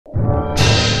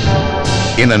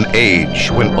In an age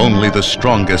when only the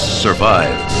strongest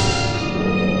survived,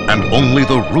 and only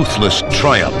the ruthless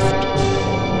triumphed,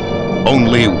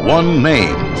 only one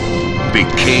name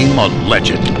became a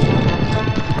legend.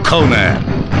 Conan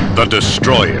the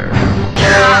Destroyer.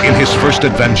 In his first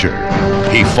adventure,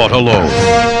 he fought alone.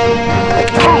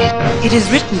 It is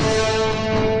written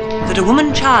that a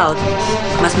woman child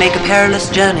must make a perilous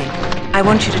journey. I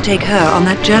want you to take her on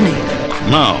that journey.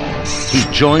 Now, he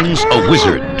joins a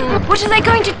wizard. What are they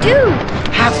going to do?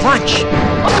 Have lunch.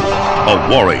 A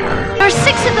warrior. There are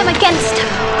 6 of them against her.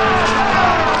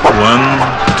 1,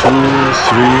 2,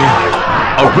 3.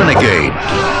 A renegade.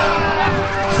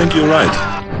 I think you're right.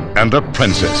 And a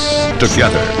princess.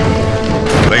 Together,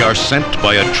 they are sent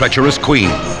by a treacherous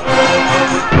queen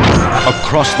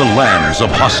across the lands of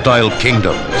hostile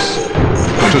kingdoms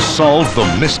to solve the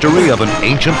mystery of an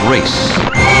ancient race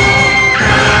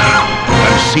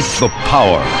and seek the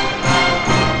power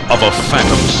of a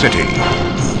phantom city.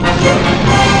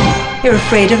 You're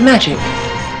afraid of magic?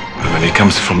 When it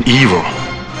comes from evil,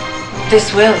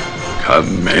 This will.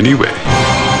 come anyway.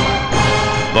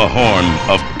 The Horn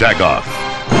of Dagoth,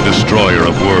 destroyer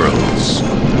of worlds.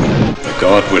 The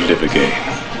god will live again.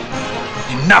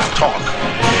 Enough talk!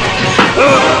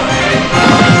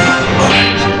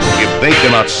 If they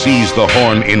cannot seize the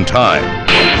horn in time,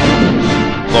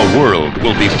 the world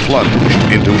will be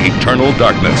plunged into eternal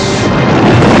darkness.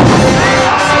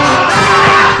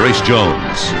 Grace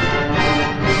Jones,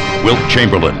 Wilt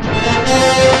Chamberlain,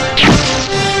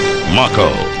 Mako,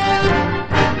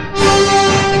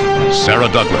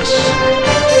 Sarah Douglas,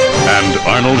 and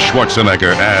Arnold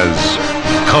Schwarzenegger as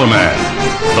Conan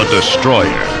the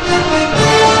Destroyer.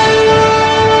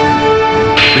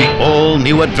 The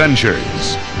all-new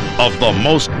adventures of the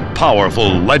most powerful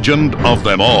legend of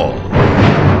them all.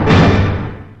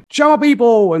 Ciao,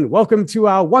 people, and welcome to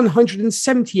our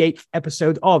 178th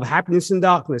episode of Happiness and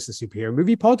Darkness, the superhero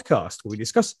movie podcast, where we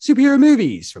discuss superhero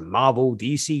movies from Marvel,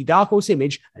 DC, Dark Horse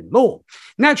Image, and more.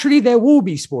 Naturally, there will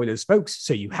be spoilers, folks,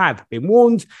 so you have been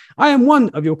warned. I am one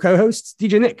of your co-hosts,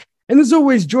 DJ Nick, and as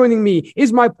always, joining me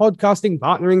is my podcasting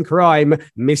partner in crime,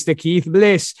 Mr. Keith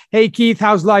Bliss. Hey, Keith,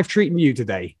 how's life treating you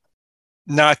today?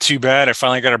 Not too bad. I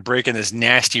finally got a break in this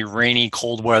nasty, rainy,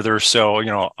 cold weather, so,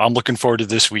 I'm looking forward to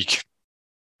this week.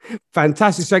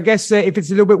 Fantastic. So I guess if it's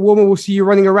a little bit warmer, we'll see you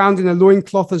running around in a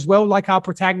loincloth as well, like our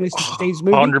protagonist of today's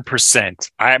movie.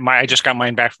 100%. I just got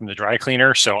mine back from the dry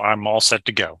cleaner, so I'm all set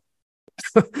to go.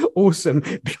 Awesome.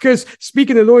 Because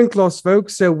speaking of loincloths,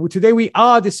 folks, so today we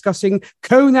are discussing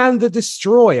Conan the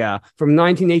Destroyer from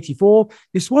 1984.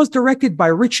 This was directed by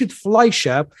Richard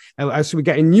Fleischer, so we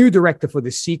get a new director for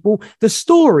this sequel. The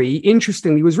story,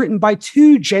 interestingly, was written by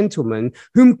 2 gentlemen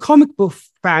whom comic book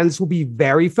fans will be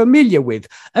very familiar with,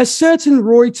 a certain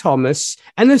Roy Thomas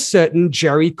and a certain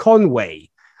Jerry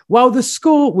Conway, while the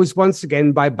score was once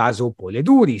again by Basil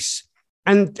Poledouris.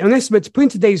 And an estimate to put in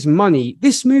today's money,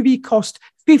 this movie cost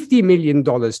 $50 million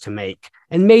to make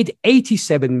and made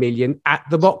 $87 million at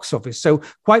the box office. So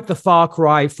quite the far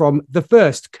cry from the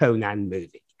first Conan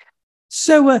movie.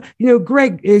 So,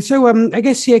 Greg, I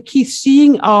guess here, Keith,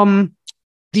 seeing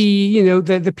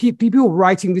the people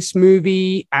writing this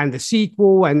movie and the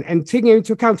sequel and taking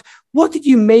into account, what did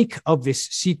you make of this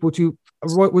sequel to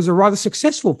what was a rather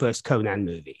successful first Conan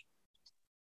movie?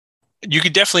 You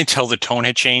could definitely tell the tone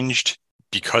had changed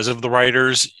because of the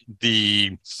writers.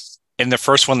 In the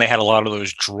first one, they had a lot of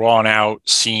those drawn out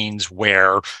scenes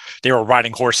where they were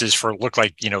riding horses for looked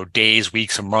like, days,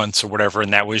 weeks, and months or whatever.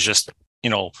 And that was just,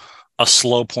 a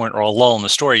slow point or a lull in the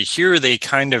story. Here, they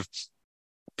kind of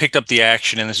picked up the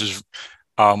action, and this is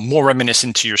more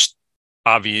reminiscent to your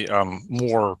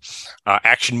more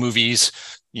action movies,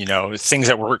 things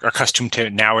that we're accustomed to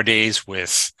nowadays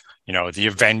with, the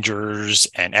Avengers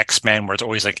and X-Men, where it's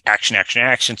always like action, action,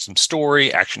 action, some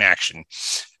story, action, action.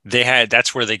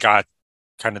 That's where they got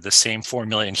kind of the same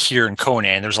formula in here in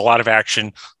Conan. There's a lot of action,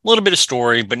 a little bit of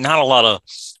story, but not a lot of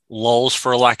lulls,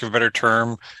 for a lack of a better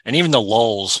term. And even the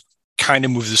lulls kind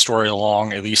of move the story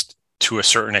along, at least to a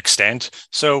certain extent.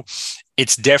 So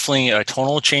it's definitely a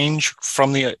tonal change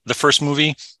from the first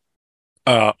movie.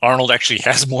 Arnold actually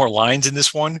has more lines in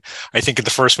this one. I think in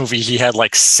the first movie he had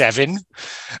like 7,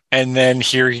 and then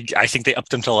here I think they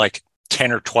upped him to like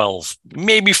 10 or 12,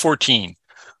 maybe 14.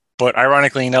 But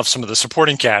ironically enough, some of the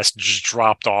supporting cast just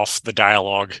dropped off the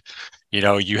dialogue.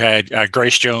 You had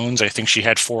Grace Jones. I think she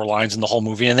had 4 lines in the whole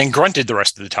movie, and then grunted the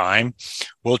rest of the time.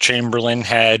 Wilt Chamberlain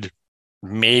had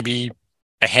maybe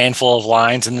a handful of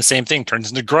lines, and the same thing turns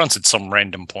into grunts at some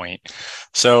random point.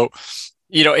 So,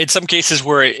 in some cases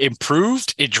where it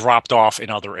improved, it dropped off in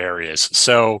other areas.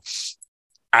 So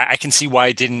I can see why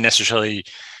it didn't necessarily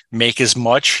make as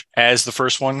much as the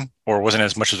first one, or wasn't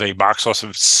as much of a box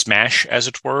office smash, as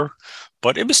it were.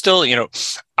 But it was still,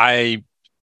 I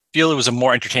feel it was a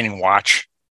more entertaining watch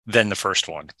than the first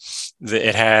one.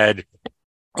 It had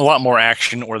a lot more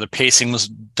action, or the pacing was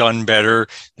done better.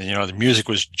 The music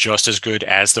was just as good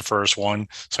as the first one,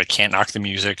 so I can't knock the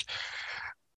music.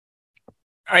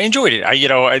 I enjoyed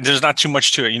it. There's not too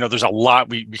much to it. There's a lot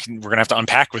we're gonna have to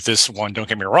unpack with this one. Don't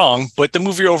get me wrong, but the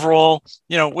movie overall,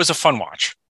 was a fun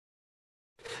watch.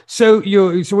 So what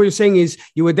you're saying is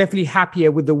you were definitely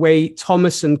happier with the way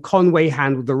Thomas and Conway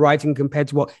handled the writing compared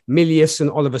to what Milius and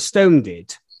Oliver Stone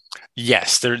did.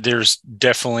 Yes, there's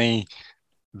definitely,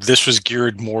 this was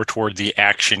geared more toward the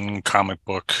action comic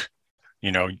book,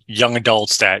 young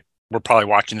adults that were probably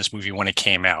watching this movie when it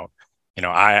came out.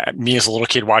 Me as a little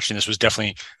kid watching this was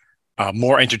definitely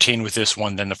more entertained with this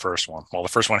one than the first one. While the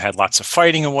first one had lots of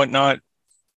fighting and whatnot,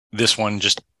 this one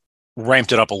just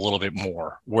ramped it up a little bit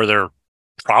more. Were there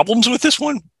problems with this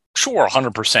one? Sure,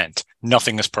 100%.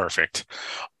 Nothing is perfect.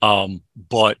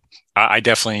 But I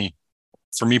definitely,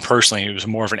 for me personally, it was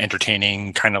more of an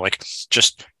entertaining kind of like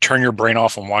just turn your brain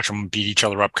off and watch them beat each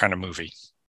other up kind of movie.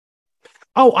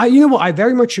 Oh, you know what? I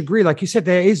very much agree. Like you said,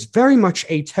 there is very much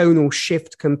a tonal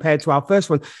shift compared to our first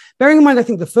one. Bearing in mind, I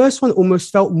think the first one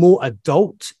almost felt more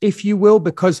adult, if you will,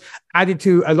 because added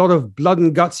to a lot of blood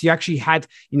and guts, you actually had,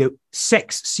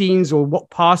 sex scenes, or what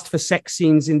passed for sex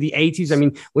scenes in the 80s. I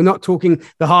mean, we're not talking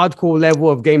the hardcore level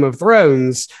of Game of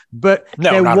Thrones, but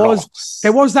there was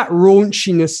that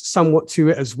raunchiness somewhat to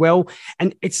it as well.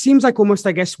 And it seems like almost,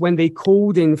 I guess, when they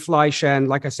called in Fleischer and,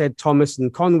 like I said, Thomas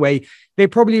and Conway, they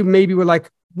probably maybe were like,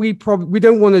 we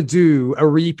don't want to do a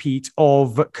repeat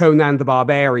of Conan the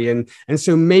Barbarian. And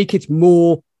so make it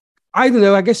more, I don't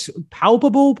know, I guess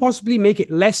palpable, possibly make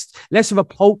it less of a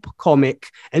pulp comic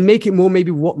and make it more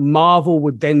maybe what Marvel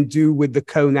would then do with the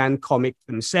Conan comic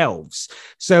themselves.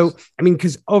 So, I mean,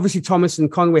 because obviously Thomas and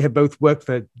Conway have both worked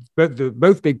for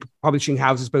both big publishing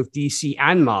houses, both DC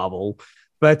and Marvel.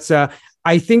 But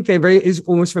I think there is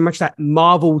almost very much that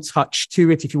Marvel touch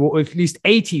to it, if you will, or at least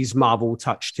 80s Marvel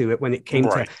touch to it when it came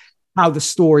to how the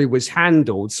story was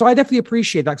handled. So I definitely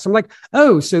appreciate that. So I'm like,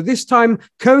 oh, so this time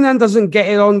Conan doesn't get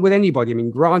it on with anybody. I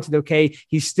mean, granted, okay,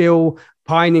 he's still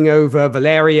pining over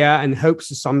Valeria and hopes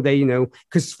to someday,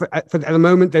 because at the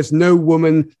moment, there's no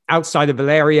woman outside of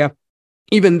Valeria,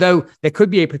 even though there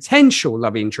could be a potential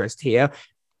love interest here.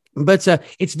 But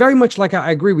it's very much like,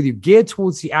 I agree with you, geared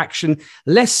towards the action,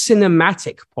 less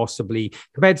cinematic possibly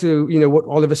compared to, what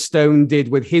Oliver Stone did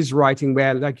with his writing,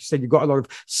 where, like you said, you've got a lot of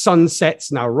sunsets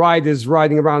now, riders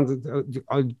riding around,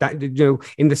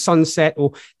 in the sunset,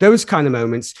 or those kind of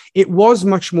moments. It was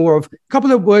much more of a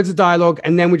couple of words of dialogue,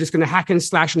 and then we're just going to hack and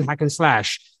slash,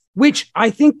 which I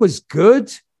think was good.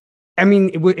 I mean,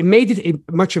 it made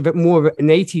it much of it more of an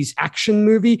 80s action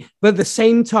movie, but at the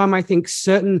same time, I think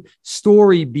certain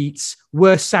story beats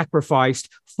were sacrificed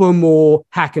for more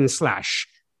hack and slash.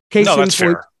 Case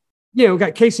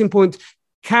in point,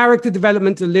 character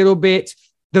development a little bit.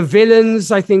 The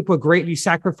villains, I think, were greatly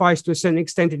sacrificed to a certain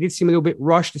extent. It did seem a little bit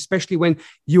rushed, especially when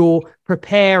you're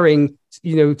preparing,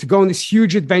 to go on this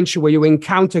huge adventure where you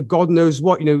encounter God knows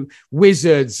what,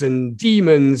 wizards and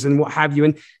demons and what have you.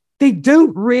 And they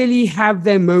don't really have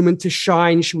their moment to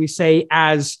shine, shall we say,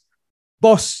 as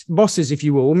bosses, if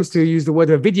you will, almost to use the word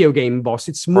of a video game boss.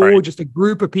 It's more just a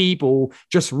group of people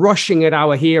just rushing at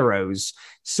our heroes.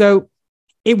 So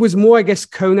it was more, I guess,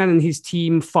 Conan and his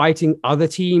team fighting other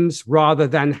teams rather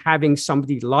than having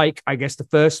somebody like, I guess, the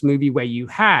first movie where you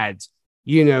had,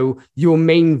 your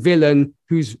main villain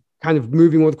who's kind of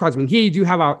moving all the cards. I mean, here you do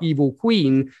have our evil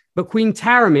queen, but Queen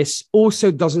Taramis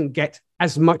also doesn't get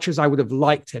as much as I would have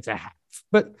liked her to have.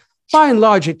 But by and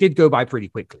large, it did go by pretty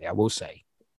quickly, I will say.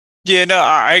 Yeah, no,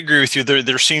 I agree with you.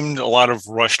 There seemed a lot of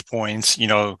rushed points.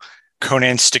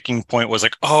 Conan's sticking point was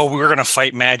like, oh, we were going to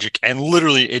fight magic. And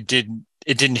literally it didn't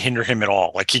hinder him at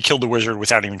all. Like, he killed the wizard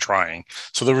without even trying.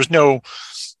 So there was not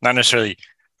necessarily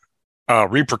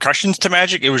repercussions to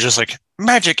magic. It was just like,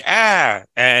 magic,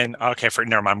 and okay,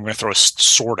 never mind, I'm going to throw a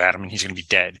sword at him and he's going to be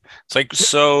dead. It's like,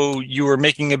 so you were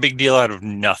making a big deal out of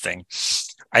nothing.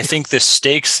 I think the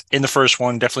stakes in the first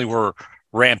one definitely were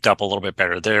ramped up a little bit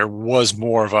better. There was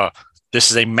more of this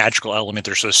is a magical element.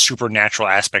 There's a supernatural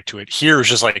aspect to it. Here it's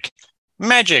just like,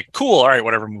 magic, cool, all right,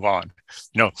 whatever, move on.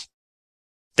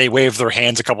 They waved their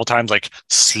hands a couple times like,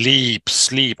 sleep.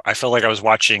 I felt like I was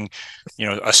watching,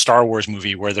 a Star Wars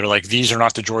movie where they're like, these are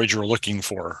not the droids you're looking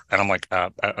for. And I'm like,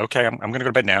 okay, I'm going to go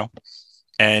to bed now.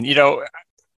 And,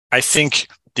 I think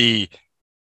the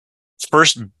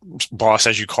first boss,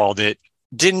 as you called it,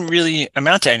 didn't really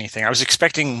amount to anything. I was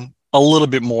expecting a little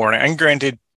bit more. And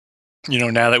granted,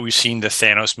 now that we've seen the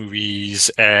Thanos movies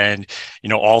and,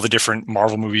 all the different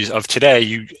Marvel movies of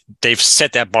today, they've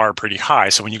set that bar pretty high.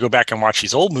 So when you go back and watch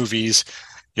these old movies,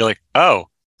 you're like, oh,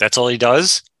 that's all he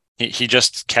does? He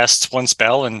just casts one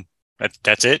spell and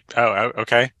that's it? Oh,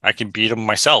 okay. I can beat him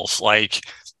myself. Like,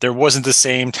 there wasn't the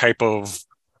same type of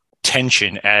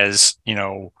tension as,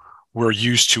 we're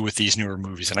used to with these newer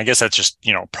movies. And I guess that's just,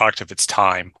 product of its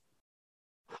time.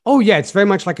 Oh, yeah, it's very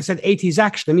much, like I said, 80s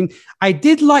action. I mean, I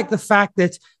did like the fact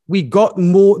that we got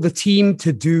the team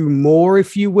to do more,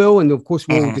 if you will. And of course,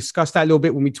 we'll discuss that a little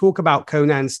bit when we talk about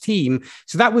Conan's team.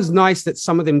 So that was nice that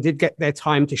some of them did get their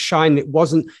time to shine. It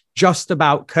wasn't just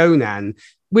about Conan,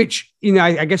 which,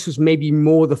 I guess was maybe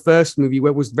more the first movie,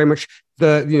 where it was very much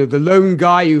the lone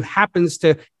guy who happens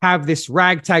to have this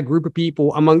ragtag group of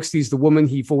people amongst the woman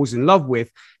he falls in love with.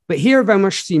 But here very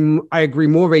much seem, I agree,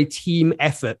 more of a team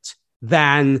effort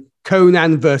than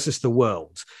Conan versus the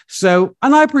world. So,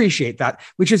 and I appreciate that,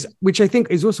 which I think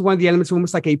is also one of the elements,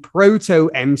 almost like a proto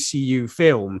MCU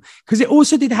film, because it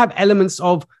also did have elements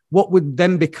of what would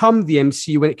then become the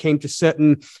MCU when it came to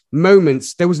certain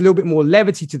moments. There was a little bit more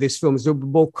levity to this film, there's a little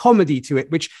bit more comedy to it,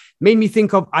 which made me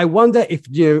think of, I wonder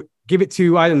if, give it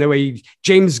to, I don't know, a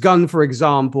James Gunn, for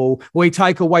example, or a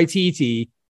Taika Waititi,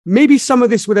 maybe some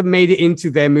of this would have made it into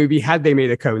their movie had they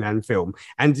made a Conan film.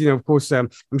 And, of course,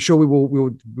 I'm sure we will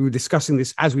be discussing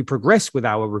this as we progress with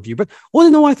our review. But all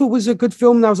in all, I thought it was a good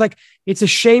film. And I was like, it's a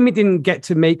shame it didn't get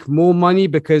to make more money,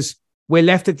 because we're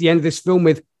left at the end of this film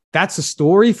with, that's a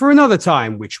story for another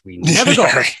time, which we never got.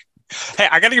 Hey,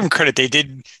 I got to give them credit. They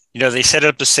did, they set it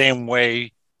up the same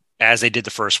way as they did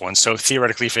the first one. So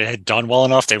theoretically, if it had done well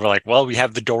enough, they were like, well, we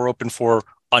have the door open for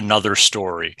another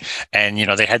story. And,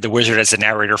 they had the wizard as the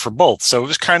narrator for both. So it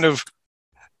was kind of,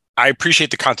 I appreciate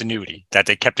the continuity that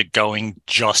they kept it going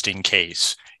just in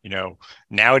case.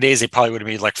 Nowadays they probably would have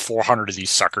made like 400 of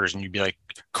these suckers, and you'd be like,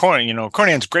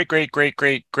 Conan's great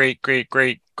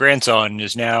grandson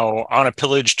is now on a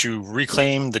pillage to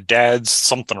reclaim the dad's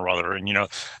something or other. And,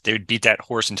 they would beat that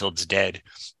horse until it's dead.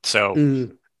 So,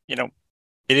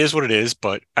 it is what it is.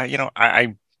 But,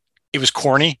 it was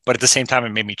corny, but at the same time,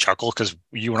 it made me chuckle, because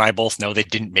you and I both know they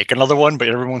didn't make another one. But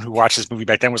everyone who watched this movie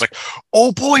back then was like,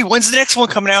 oh boy, when's the next one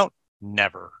coming out?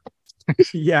 Never.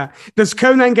 Yeah. Does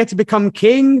Conan get to become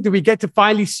king? Do we get to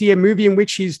finally see a movie in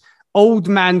which he's old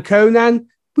man Conan?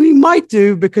 We might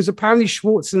do, because apparently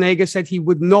Schwarzenegger said he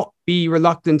would not be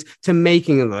reluctant to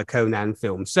making another Conan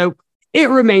film. So it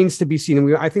remains to be seen.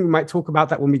 And I think we might talk about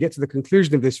that when we get to the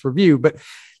conclusion of this review. But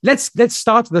let's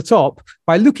start at the top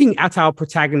by looking at our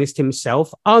protagonist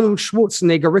himself, Arnold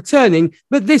Schwarzenegger, returning,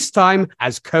 but this time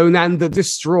as Conan the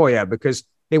Destroyer, because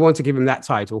they want to give him that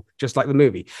title, just like the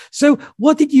movie. So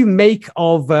what did you make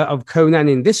of Conan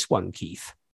in this one,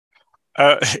 Keith?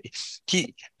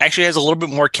 He actually has a little bit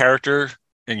more character,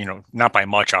 and, not by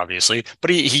much, obviously,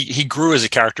 but he grew as a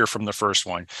character from the first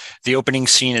one. The opening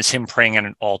scene is him praying at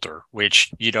an altar,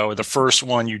 which, the first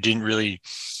one, you didn't really,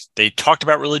 they talked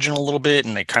about religion a little bit,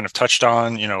 and they kind of touched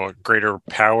on, a greater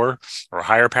power or a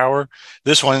higher power.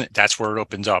 This one, that's where it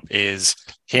opens up, is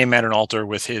him at an altar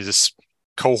with his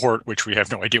cohort, which we have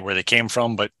no idea where they came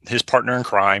from, but his partner in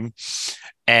crime.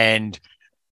 And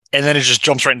then it just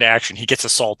jumps right into action. He gets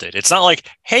assaulted. It's not like,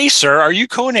 hey, sir, are you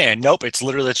Conan? Nope. It's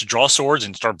literally, let's draw swords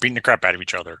and start beating the crap out of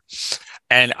each other.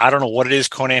 And I don't know what it is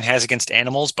Conan has against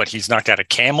animals, but he's knocked out a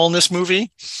camel in this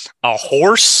movie, a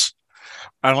horse.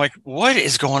 I'm like, what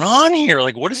is going on here?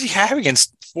 Like, what does he have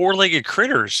against four-legged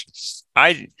critters?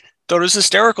 I thought it was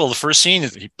hysterical. The first scene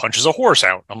is he punches a horse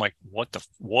out. I'm like,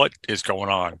 what is going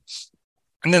on?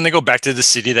 And then they go back to the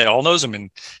city that all knows him,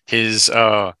 and his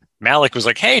Malik was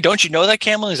like, hey, don't you know that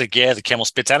camel? He's like, yeah, the camel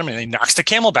spits at him and he knocks the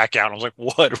camel back out. I was like,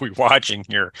 what are we watching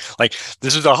here? Like,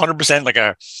 this is 100% like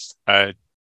a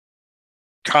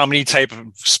comedy type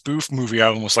of spoof movie.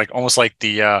 Almost like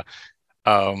the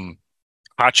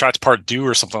Hot Shots Part 2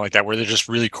 or something like that, where they're just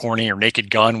really corny, or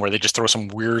Naked Gun, where they just throw some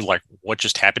weird, like, what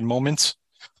just happened moments.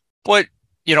 But,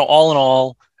 all in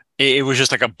all, it was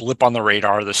just like a blip on the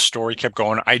radar. The story kept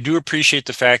going. I do appreciate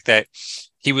the fact that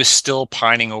he was still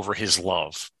pining over his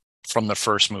love from the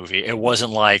first movie. It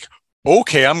wasn't like,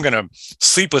 okay, I'm going to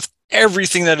sleep with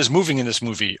everything that is moving in this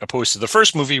movie, opposed to the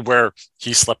first movie where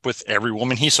he slept with every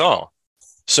woman he saw.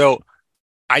 So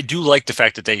I do like the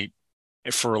fact that they,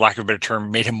 for lack of a better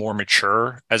term, made him more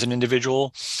mature as an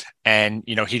individual. And,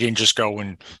 he didn't just go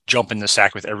and jump in the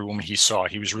sack with every woman he saw.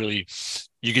 He was really,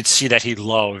 you could see that he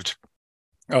loved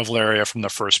Valeria from the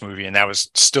first movie, and that was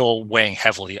still weighing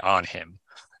heavily on him.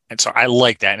 And so I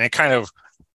like that. And it kind of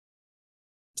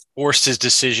forced his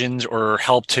decisions, or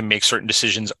helped him make certain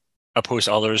decisions opposed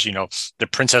to others. The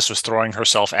princess was throwing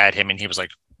herself at him, and he was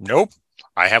like, nope,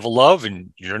 I have a love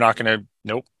and you're not going to,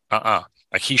 nope,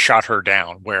 Like he shot her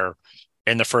down, where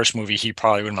in the first movie, he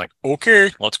probably would have been like,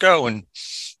 okay, let's go. And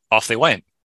off they went.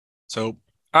 So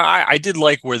I did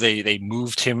like where they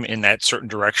moved him in that certain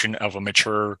direction of a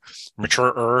maturer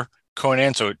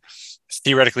Conan. So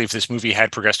theoretically, if this movie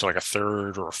had progressed to like a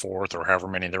third or a fourth or however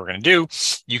many they were going to do,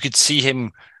 you could see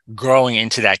him growing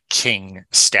into that king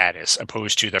status,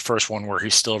 opposed to the first one where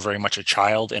he's still very much a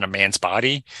child in a man's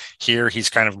body. Here, he's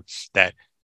kind of that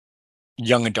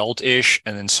young adult-ish,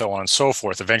 and then so on and so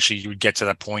forth. Eventually, you would get to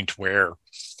that point where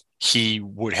he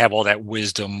would have all that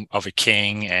wisdom of a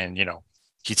king, and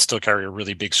he'd still carry a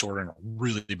really big sword and a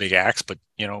really big axe, but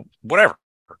whatever.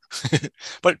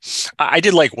 But I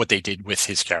did like what they did with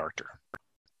his character.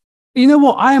 You know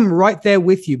what? I am right there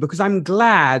with you, because I'm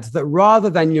glad that rather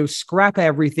than scrap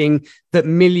everything that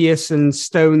Milius and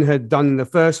Stone had done in the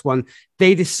first one,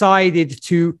 they decided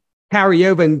to carry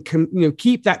over and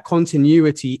keep that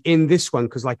continuity in this one.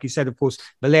 Because like you said, of course,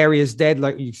 Valeria's dead.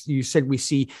 Like you said, we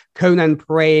see Conan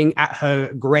praying at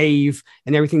her grave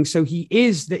and everything. So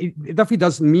it definitely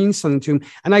does mean something to him.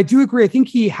 And I do agree. I think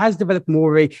he has developed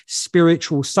more of a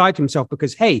spiritual side to himself,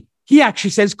 because, hey, he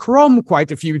actually says Crom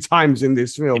quite a few times in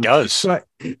this film. He does. So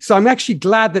I'm actually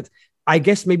glad that, I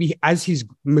guess maybe as he's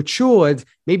matured,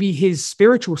 maybe his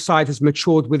spiritual side has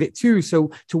matured with it too.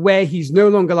 So to where he's no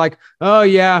longer like, oh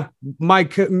yeah, my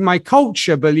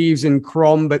culture believes in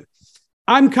Crom, but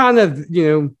I'm kind of,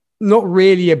 not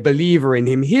really a believer in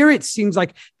him. Here it seems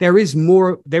like there is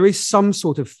some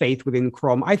sort of faith within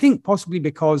Crom. I think possibly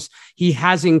because he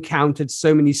has encountered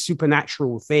so many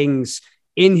supernatural things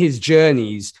in his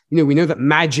journeys. We know that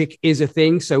magic is a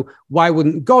thing, so why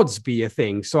wouldn't gods be a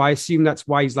thing? So I assume that's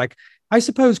why he's like, I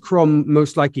suppose Crom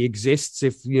most likely exists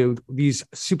if these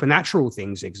supernatural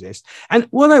things exist. And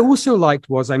what I also liked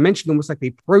was, I mentioned almost like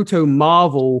the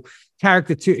proto-Marvel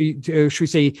character to should we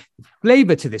say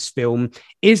flavor to this film,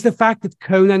 is the fact that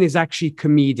Conan is actually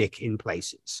comedic in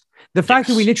places. The fact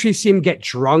that we literally see him get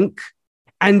drunk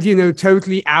and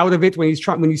totally out of it when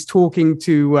he's talking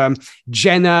to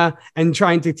Jenna and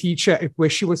trying to teach her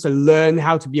where she wants to learn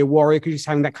how to be a warrior, because she's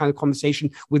having that kind of conversation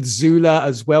with Zula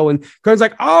as well. And Conan's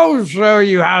like, I'll show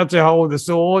you how to hold a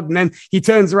sword. And then he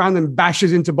turns around and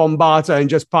bashes into Bombata and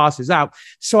just passes out.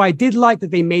 So I did like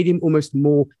that they made him almost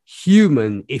more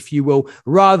human, if you will,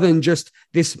 rather than just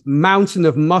this mountain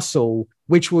of muscle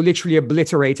which will literally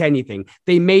obliterate anything.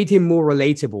 They made him more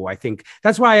relatable, I think.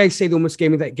 That's why I say they almost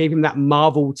gave him that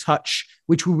Marvel touch,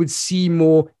 which we would see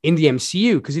more in the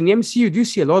MCU. Because in the MCU, you do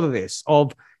see a lot of this,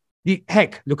 look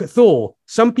at Thor.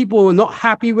 Some people were not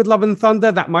happy with Love and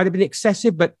Thunder. That might have been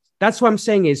excessive, but that's what I'm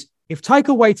saying is, if Taika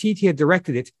Waititi had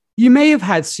directed it, you may have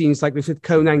had scenes like this with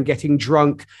Conan getting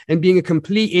drunk and being a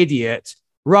complete idiot,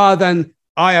 rather than,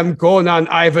 I am Conan,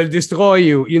 I will destroy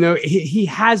you. He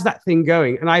has that thing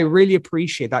going. And I really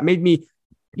appreciate that. Made me,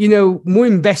 more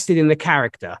invested in the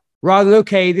character, rather than,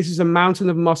 okay, this is a mountain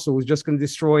of muscles just going to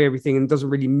destroy everything and doesn't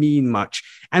really mean much.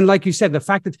 And like you said, the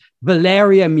fact that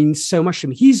Valeria means so much to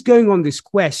him, he's going on this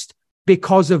quest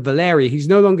because of Valeria. He's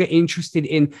no longer interested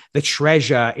in the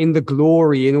treasure, in the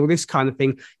glory, and all this kind of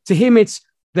thing. To him, it's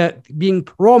that being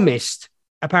promised,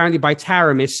 apparently by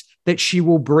Taramis, that she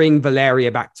will bring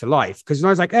Valeria back to life. Because I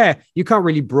was like, you can't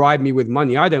really bribe me with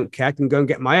money. I don't care. I can go and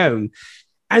get my own.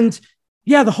 And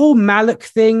yeah, the whole Malak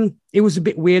thing, it was a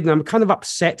bit weird. And I'm kind of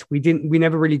upset we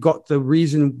never really got the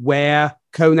reason where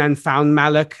Conan found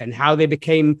Malak and how they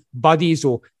became buddies,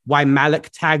 or why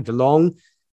Malak tagged along.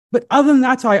 But other than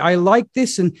that, I like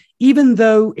this. And even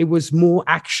though it was more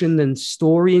action than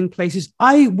story in places,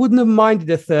 I wouldn't have minded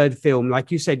a third film,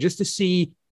 like you said, just to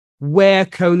see where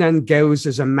Conan goes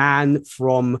as a man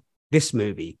from this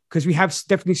movie, because we have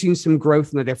definitely seen some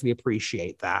growth, and I definitely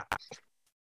appreciate that.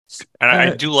 And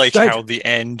I do like how at the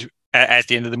end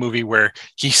of the movie, where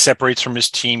he separates from his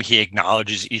team, he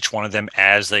acknowledges each one of them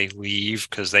as they leave,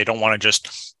 because they don't want to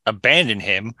just abandon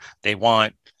him. They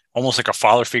want almost like a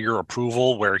father figure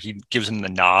approval, where he gives them the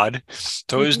nod.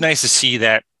 So it was nice to see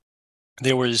that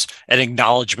there was an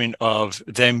acknowledgement of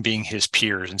them being his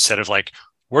peers, instead of like,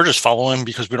 we're just following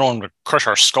because we don't want to crush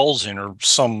our skulls in, or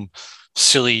some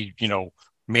silly,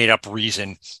 made up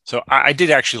reason. So I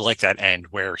did actually like that end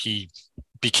where he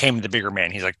became the bigger man.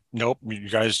 He's like, nope, you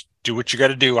guys do what you got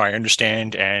to do. I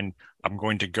understand. And I'm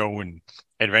going to go and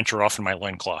adventure off in my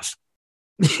loincloth.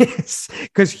 Yes,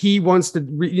 because he wants to,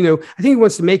 I think he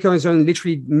wants to make on his own,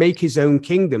 literally make his own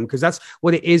kingdom, because that's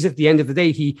what it is at the end of the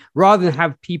day. He, rather than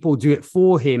have people do it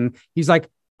for him, he's like,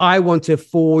 I want to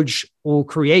forge or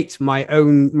create my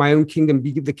own kingdom,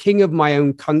 be the king of my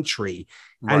own country.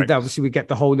 And obviously, we get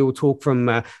the whole little talk from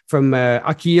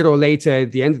Akira later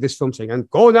at the end of this film saying, and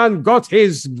Conan got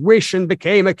his wish and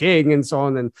became a king, and so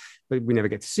on. But we never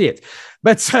get to see it.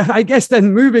 But I guess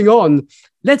then moving on,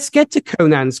 let's get to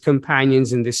Conan's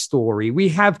companions in this story. We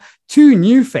have two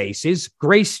new faces,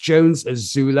 Grace Jones as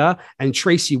Zula and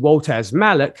Tracy Walter as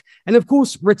Malak. And of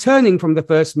course, returning from the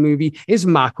first movie is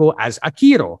Mako as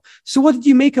Akira. So what did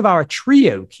you make of our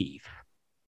trio, Keith?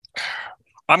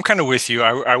 I'm kind of with you.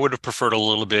 I would have preferred a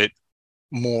little bit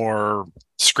more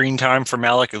screen time for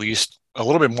Malak, at least a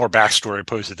little bit more backstory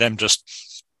opposed to them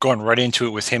just going right into it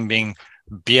with him being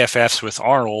BFFs with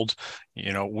Arnold,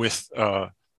 with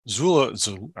Zula,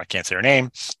 I can't say her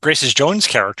name, Grace's Jones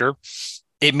character.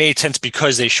 It made sense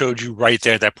because they showed you right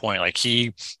there at that point, like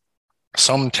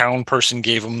some town person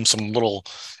gave him some little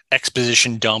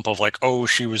exposition dump of like, oh,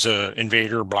 she was a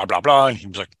invader, blah, blah, blah. And he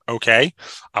was like, okay,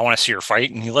 I want to see her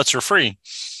fight. And he lets her free,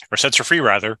 or sets her free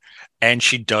rather. And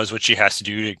she does what she has to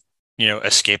do to,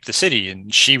 escape the city.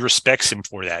 And she respects him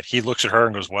for that. He looks at her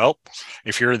and goes, well,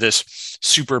 if you're this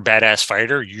super badass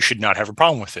fighter, you should not have a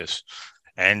problem with this.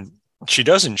 And she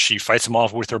doesn't. She fights him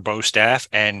off with her bow staff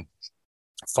and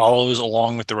follows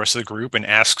along with the rest of the group and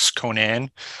asks Conan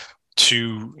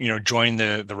to, join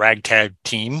the ragtag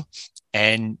team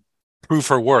and prove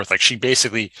her worth. Like, she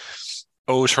basically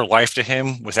owes her life to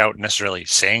him without necessarily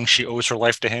saying she owes her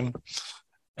life to him.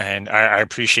 And I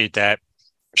appreciate that.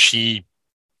 She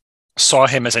saw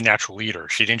him as a natural leader.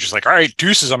 She didn't just like, all right,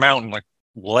 deuces, I'm out, and like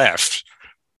left.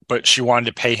 But she wanted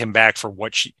to pay him back for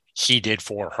what he did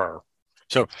for her.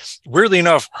 So weirdly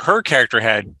enough, her character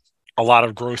had a lot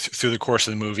of growth through the course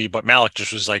of the movie, but Malak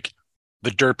just was like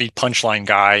the derpy punchline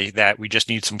guy that we just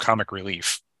need some comic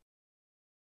relief.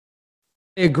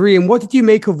 I agree. And what did you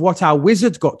make of what our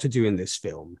wizard got to do in this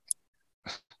film?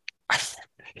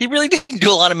 He really didn't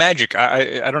do a lot of magic.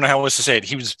 I don't know how else to say it.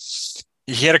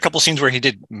 He had a couple scenes where he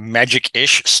did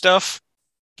magic-ish stuff,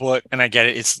 and I get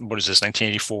it. It's, what is this,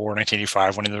 1984,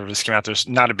 1985, whenever this came out, there's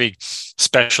not a big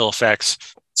special effects.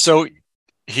 So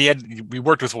we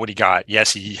worked with what he got.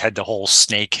 Yes, he had the whole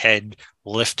snake head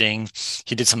lifting.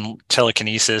 He did some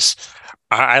telekinesis.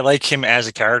 I like him as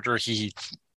a character. He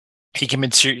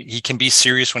can be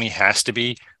serious when he has to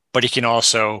be, but he can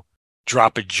also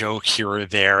drop a joke here or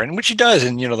there, and which he does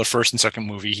in the first and second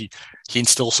movie. He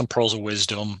instills some pearls of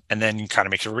wisdom, and then kind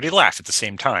of makes everybody laugh at the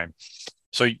same time.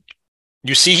 So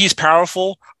you see he's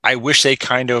powerful. I wish they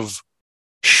kind of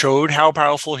showed how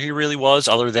powerful he really was,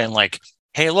 other than like,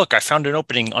 hey, look, I found an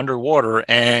opening underwater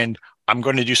and I'm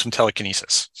going to do some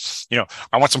telekinesis.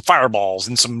 I want some fireballs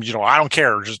and some, I don't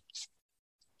care. Just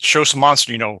show some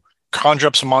monster, conjure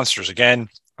up some monsters. Again,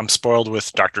 I'm spoiled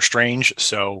with Doctor Strange,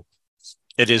 so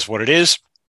it is what it is.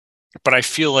 But I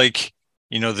feel like,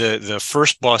 the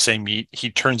first boss I meet,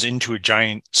 he turns into a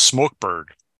giant smoke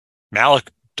bird.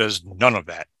 Malak does none of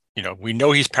that. We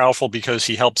know he's powerful because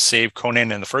he helped save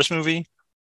Conan in the first movie,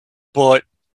 but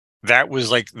that was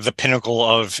like the pinnacle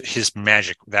of his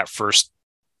magic, that first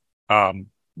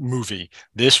movie.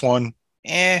 This one,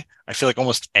 I feel like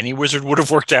almost any wizard would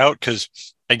have worked out because,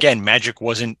 again, magic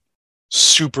wasn't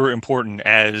super important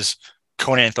as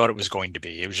Conan thought it was going to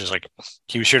be. It was just like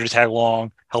he was here to tag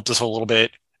along, helped us a little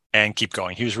bit, and keep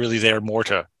going. He was really there more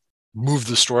to move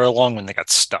the story along when they got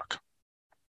stuck.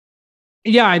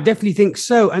 Yeah, I definitely think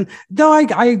so. And though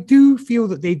I do feel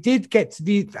that they did get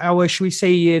to our, should we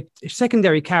say,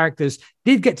 secondary characters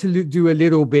did get to do a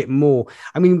little bit more.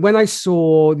 I mean, when I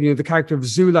saw, the character of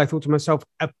Zula, I thought to myself,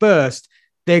 at first,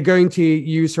 they're going to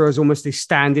use her as almost a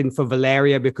stand-in for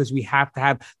Valeria because we have to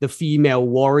have the female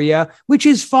warrior, which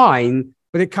is fine.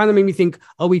 But it kind of made me think,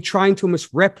 are we trying to almost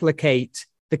replicate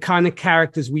the kind of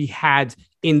characters we had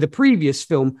in the previous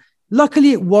film?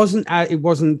 Luckily, it wasn't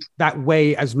that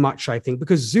way as much, I think,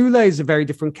 because Zula is a very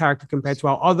different character compared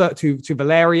to to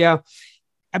Valeria.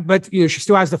 But, she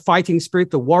still has the fighting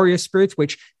spirit, the warrior spirit,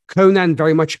 which Conan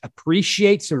very much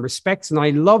appreciates and respects. And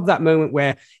I love that moment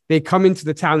where they come into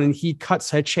the town and he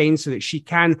cuts her chain so that she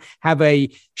can have a,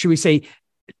 should we say,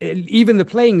 even the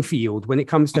playing field when it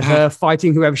comes to her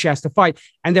fighting whoever she has to fight.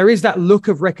 And there is that look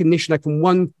of recognition, like from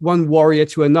one warrior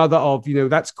to another of,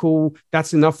 that's cool.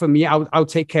 That's enough for me. I'll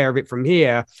take care of it from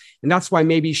here. And that's why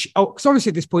maybe because obviously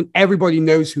at this point, everybody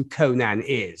knows who Conan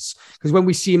is. Because when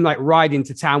we see him like ride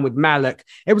into town with Malak,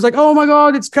 it was like, oh my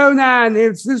God, it's Conan.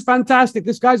 This is fantastic.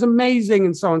 This guy's amazing.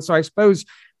 And so on. So I suppose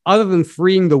other than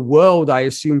freeing the world, I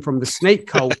assume, from the snake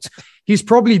cult, he's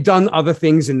probably done other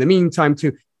things in the meantime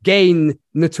to gain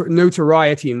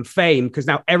notoriety and fame because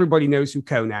now everybody knows who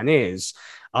Conan is.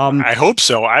 I hope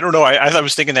so. I don't know. I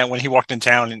was thinking that when he walked in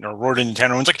town or rode into town,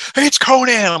 everyone's like, "Hey, it's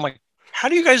Conan." I'm like, how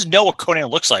do you guys know what Conan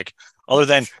looks like? Other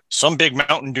than some big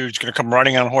mountain dude's going to come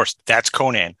riding on a horse. That's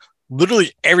Conan.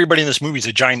 Literally everybody in this movie is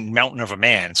a giant mountain of a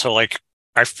man. So like,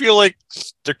 I feel like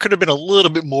there could have been a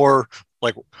little bit more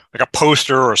like a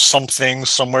poster or something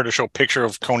somewhere to show a picture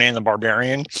of Conan the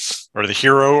Barbarian or the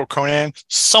hero of Conan,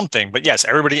 something. But yes,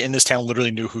 everybody in this town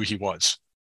literally knew who he was.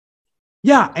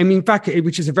 Yeah, I mean, in fact,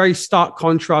 which is a very stark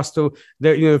contrast to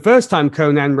the first time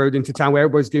Conan rode into town, where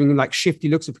everybody's doing like shifty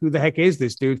looks of who the heck is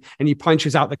this dude, and he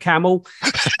punches out the camel.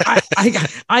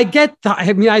 I get that.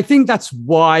 I mean, I think that's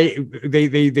why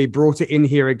they brought it in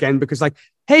here again, because like,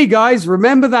 hey guys,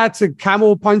 remember that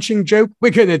camel punching joke? We're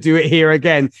gonna do it here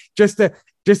again, just to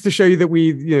show you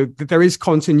that that there is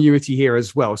continuity here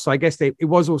as well. So I guess it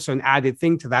was also an added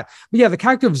thing to that. But yeah, the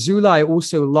character of Zula I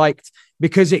also liked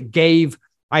because it gave,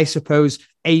 I suppose,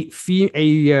 a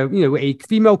female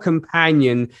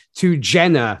companion to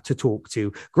Jenna to talk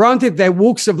to. Granted, their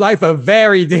walks of life are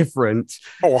very different,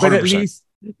 but at least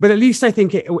I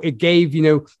think it gave,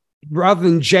 rather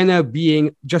than Jenna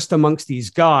being just amongst these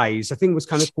guys, I think it was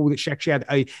kind of cool that she actually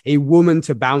had a woman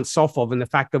to bounce off of, and the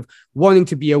fact of wanting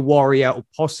to be a warrior, or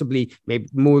possibly maybe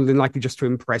more than likely just to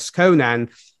impress Conan.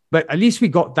 But at least we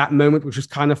got that moment, which was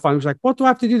kind of fun. It was like, what do I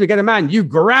have to do to get a man? You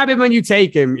grab him and you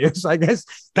take him. Yes, I guess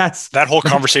that whole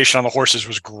conversation on the horses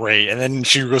was great. And then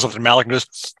she goes up to Malik and goes,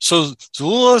 so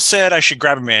Zula said I should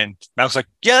grab a man. Malik's like,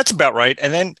 yeah, that's about right.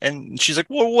 And she's like,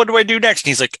 well, what do I do next? And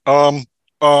he's like, I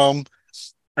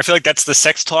feel like that's the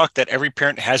sex talk that every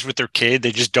parent has with their kid.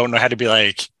 They just don't know how to be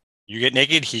like, you get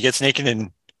naked, he gets naked,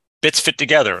 and bits fit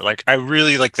together. Like, I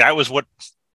really like, that was what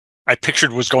I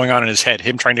pictured was going on in his head,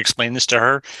 him trying to explain this to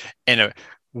her in a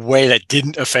way that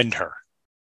didn't offend her.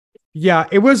 Yeah,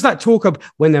 it was that talk of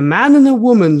when a man and a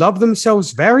woman love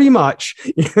themselves very much.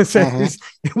 It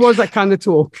was that kind of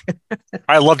talk.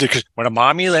 I loved it because when a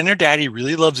mommy and her daddy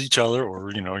really loves each other,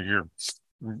 or, your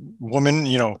woman,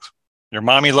 your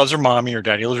mommy loves her mommy, or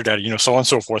daddy loves her daddy, so on and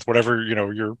so forth, whatever,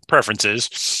 your preference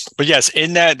is. But yes,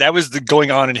 in that was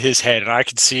going on in his head, and I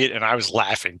could see it, and I was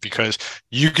laughing because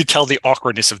you could tell the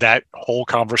awkwardness of that whole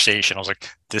conversation. I was like,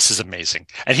 this is amazing.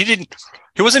 And he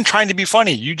wasn't trying to be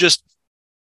funny. You just,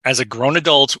 as a grown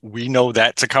adult, we know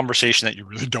that's a conversation that you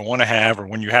really don't want to have, or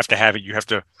when you have to have it, you have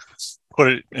to put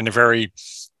it in a very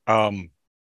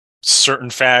certain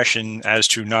fashion as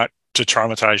to not to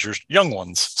traumatize your young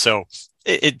ones. So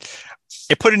it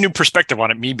put a new perspective on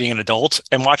it, me being an adult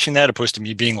and watching that, opposed to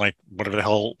me being like, whatever the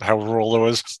hell, however old I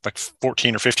was, like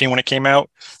 14 or 15 when it came out.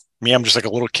 Me, I'm just like a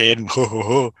little kid, and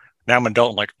now I'm an adult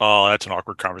and like, oh, that's an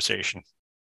awkward conversation.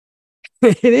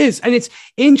 It is. And it's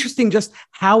interesting just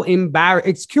how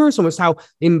it's curious almost how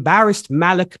embarrassed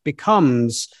Malik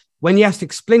becomes when he has to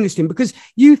explain this to him, because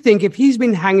you think if he's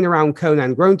been hanging around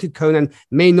Conan, granted Conan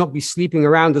may not be sleeping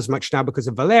around as much now because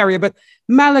of Valeria, but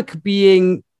Malik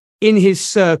being in his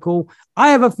circle, I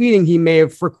have a feeling he may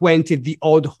have frequented the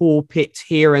odd whore pit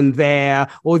here and there,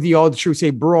 or the odd, should we say,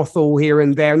 brothel here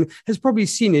and there, and has probably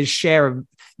seen his share of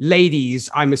ladies,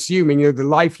 I'm assuming, the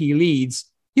life he leads.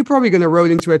 You're probably going to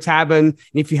roll into a tavern, and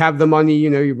if you have the money,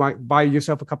 you might buy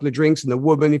yourself a couple of drinks and a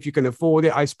woman if you can afford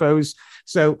it, I suppose.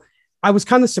 So I was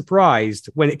kind of surprised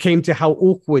when it came to how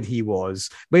awkward he was.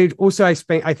 But it also, I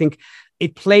think,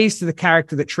 it plays to the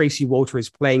character that Tracy Walter is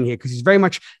playing here, because he's very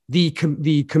much the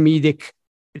comedic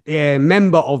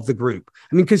member of the group.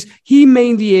 I mean, because he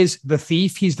mainly is the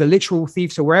thief. He's the literal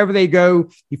thief. So wherever they go,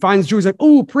 he finds jewels like,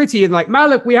 oh, pretty. And like,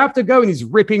 Malik, we have to go. And he's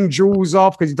ripping jewels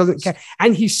off because he doesn't care.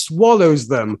 And he swallows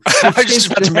them. I was just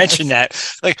about to mention that.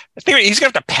 Like, I think he's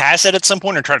going to have to pass it at some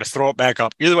point or try to throw it back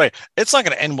up. Either way, it's not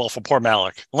going to end well for poor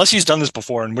Malik, unless he's done this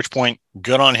before, in which point,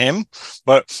 good on him.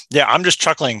 But yeah, I'm just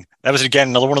chuckling. That was, again,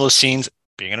 another one of those scenes.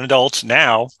 Being an adult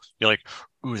now, you're like,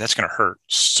 ooh, that's going to hurt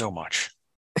so much.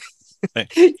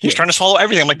 He's trying to swallow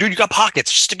everything. I'm like, dude, you got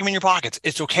pockets. Just stick them in your pockets.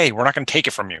 It's okay. We're not going to take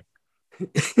it from you.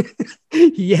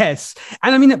 Yes.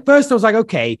 And I mean, at first I was like,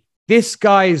 okay, this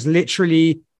guy is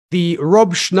literally the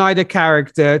Rob Schneider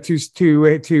character to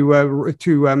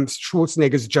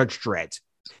Schwarzenegger's Judge Dredd.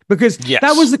 Because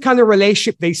that was the kind of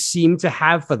relationship they seemed to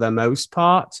have for the most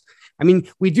part. I mean,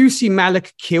 we do see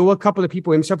Malik kill a couple of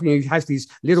people himself. He has these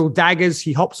little daggers.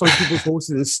 He hops on people's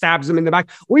horses and stabs them in the back,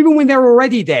 or even when they're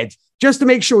already dead, just to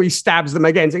make sure he stabs them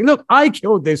again, saying, look, I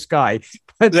killed this guy.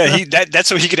 But, that's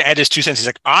so he could add his 2 cents. He's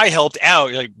like, I helped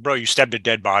out. You're like, bro, you stabbed a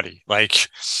dead body. Like,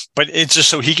 but it's just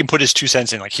so he can put his 2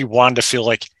 cents in. Like, he wanted to feel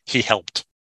like he helped.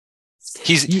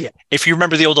 If you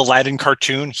remember the old Aladdin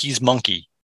cartoon, he's Monkey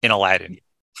in Aladdin.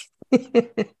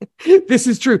 This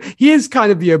is true. He is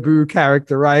kind of the Abu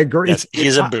character. I agree. Yes, he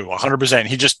is Abu, 100%.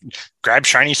 He just grabs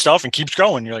shiny stuff and keeps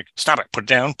going. You're like, stop it, put it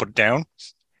down, put it down.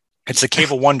 It's the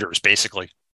Cave of Wonders, basically.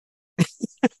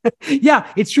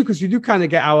 Yeah, it's true because we do kind of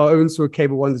get our own sort of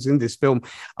Cave of Wonders in this film.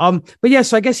 But yeah,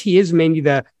 so I guess he is mainly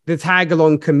the tag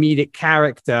along comedic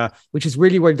character, which is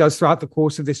really what he does throughout the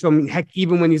course of this film. Heck,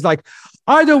 even when he's like,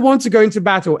 I don't want to go into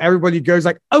battle, everybody goes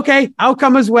like, okay, I'll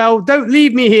come as well. Don't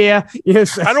leave me here.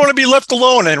 Yes. I don't want to be left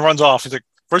alone, and runs off. He's like,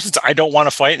 first it's I don't want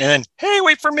to fight, and then hey,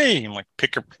 wait for me. I'm like,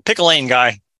 pick a lane,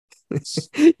 guy.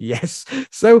 Yes.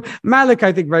 So Malik,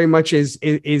 I think, very much is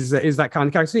that kind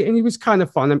of character, and he was kind of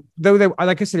fun. And though,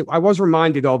 like I said, I was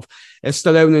reminded of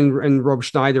Stallone and Rob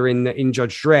Schneider in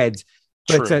Judge Dredd,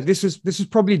 but this was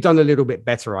probably done a little bit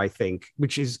better, I think,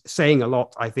 which is saying a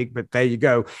lot, I think. But there you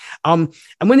go. And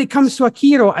when it comes to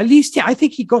Akira, at least I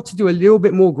think he got to do a little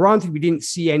bit more. Granted, we didn't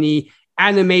see any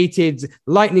animated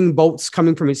lightning bolts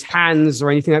coming from his hands or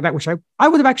anything like that, which I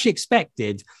would have actually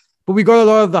expected. But we got a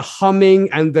lot of the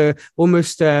humming and the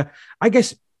almost, I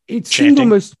guess it seemed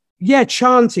almost,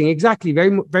 chanting, exactly.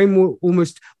 Very, very more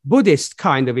almost Buddhist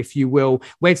kind of, if you will,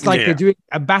 where it's like they're doing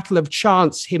a battle of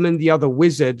chants, him and the other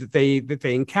wizard that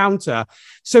they encounter.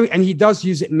 So, and he does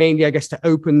use it mainly, I guess, to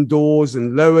open doors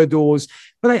and lower doors.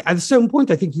 But at a certain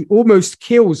point, I think he almost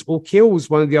kills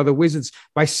one of the other wizards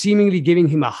by seemingly giving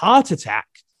him a heart attack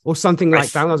or something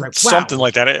like that. And I was like, wow. Something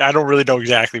like that. I don't really know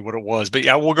exactly what it was, but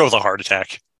yeah, we'll go with a heart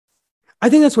attack. I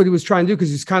think that's what he was trying to do,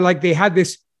 because it's kind of like they had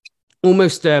this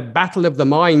almost battle of the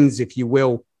minds, if you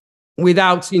will,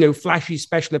 without, flashy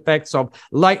special effects of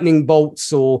lightning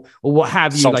bolts or what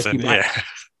have you. Something,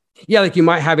 like you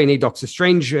might have in a Doctor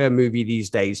Strange movie these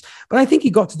days. But I think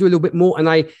he got to do a little bit more. And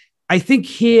I think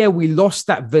here we lost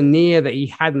that veneer that he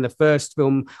had in the first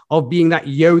film of being that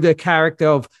Yoda character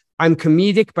of, I'm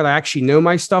comedic, but I actually know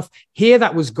my stuff. Here,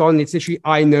 that was gone. It's literally,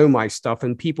 I know my stuff,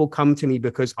 and people come to me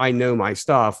because I know my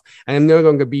stuff, and I'm no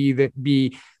longer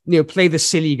play the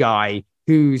silly guy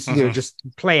who's just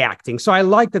play acting. So I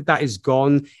like that is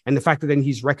gone, and the fact that then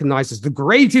he's recognized as the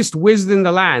greatest wizard in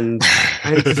the land,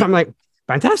 and I'm like,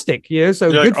 fantastic,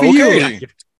 So you're good like, for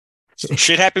you.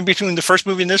 Shit happened between the first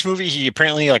movie and this movie. He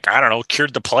apparently,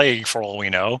 cured the plague for all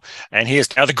we know, and he is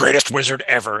now the greatest wizard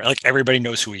ever. Like, everybody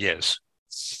knows who he is.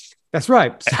 That's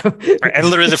right. And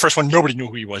literally the first one, nobody knew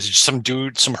who he was. He's just some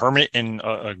dude, some hermit in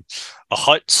a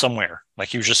hut somewhere. Like,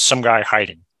 he was just some guy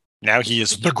hiding. Now he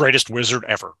is the greatest wizard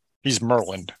ever. He's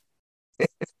Merlin.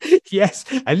 Yes,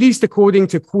 at least according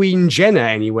to Queen Jenna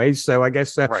anyway. So I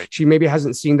guess she maybe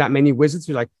hasn't seen that many wizards.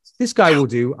 You're like, this guy will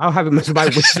do. I'll have him as my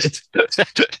wizard.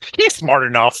 He's smart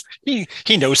enough. He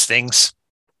knows things.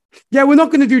 Yeah, we're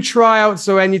not going to do tryouts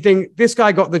or anything. This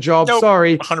guy got the job. Nope,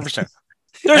 sorry. 100%.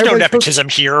 There's no nepotism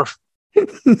here.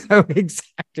 No,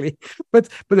 exactly. But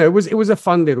no, it was a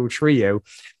fun little trio.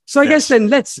 So I guess then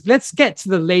let's get to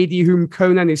the lady whom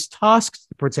Conan is tasked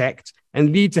to protect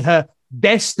and lead to her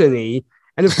destiny.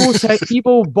 And of course, her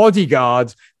evil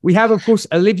bodyguard. We have, of course,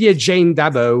 Olivia Jane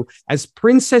Dabo as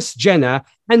Princess Jenna,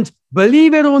 and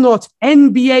believe it or not,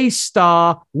 NBA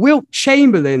star Wilt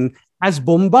Chamberlain as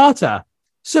Bombata.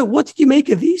 So what did you make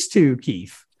of these two,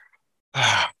 Keith?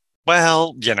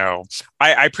 Well,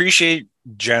 I appreciate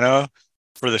Jenna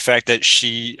for the fact that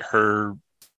she's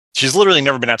literally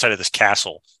never been outside of this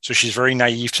castle. So she's very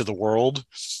naive to the world.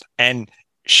 And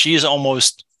she is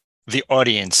almost the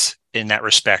audience in that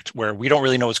respect, where we don't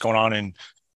really know what's going on in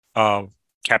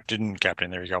Captain,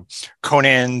 there you go,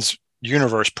 Conan's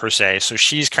universe per se. So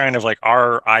she's kind of like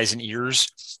our eyes and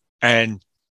ears and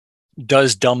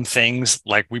does dumb things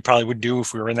like we probably would do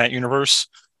if we were in that universe.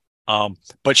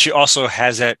 But she also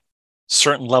has that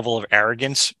certain level of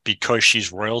arrogance because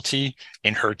she's royalty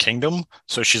in her kingdom.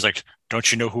 So she's like,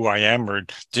 don't you know who I am? Or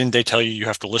didn't they tell you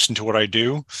have to listen to what I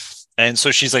do? And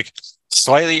so she's like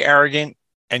slightly arrogant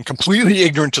and completely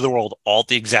ignorant to the world all at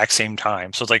the exact same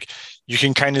time. So it's like you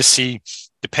can kind of see,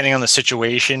 depending on the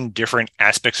situation, different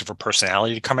aspects of her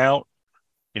personality to come out.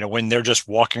 When they're just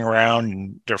walking around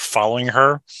and they're following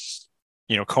her,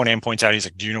 Conan points out, he's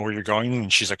like, do you know where you're going?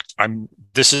 And she's like,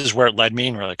 this is where it led me.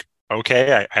 And we're like,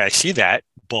 okay, I see that,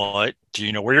 but do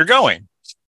you know where you're going?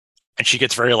 And she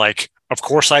gets very like, of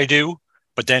course I do.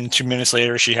 But then 2 minutes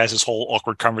later, she has this whole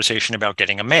awkward conversation about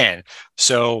getting a man.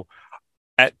 So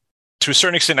to a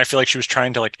certain extent, I feel like she was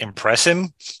trying to like impress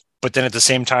him. But then at the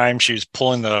same time, she was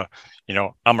pulling the,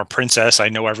 I'm a princess, I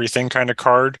know everything kind of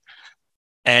card.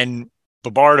 And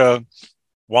Bobarda,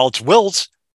 while it's Wilt,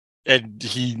 and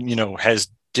he,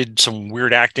 did some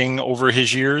weird acting over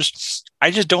his years,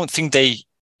 I just don't think they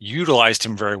utilized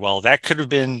him very well. That could have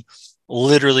been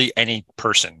literally any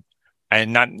person.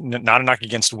 And not a knock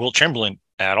against Wilt Chamberlain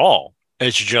at all.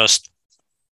 It's just,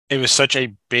 it was such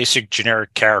a basic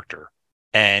generic character.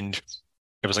 And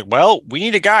it was like, well, we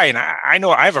need a guy. And I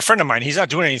know I have a friend of mine. He's not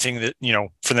doing anything that,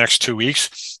 for the next 2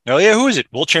 weeks. Oh, yeah. Who is it?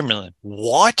 Will Chamberlain.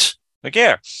 What? Like,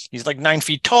 yeah, he's like 9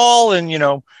 feet tall. And,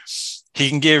 he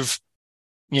can give,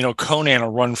 Conan a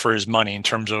run for his money in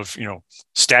terms of,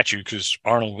 stature, because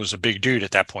Arnold was a big dude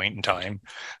at that point in time.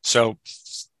 So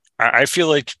I feel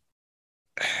like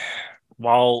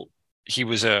while he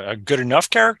was a good enough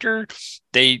character,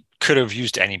 they could have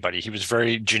used anybody. He was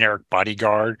very generic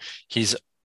bodyguard.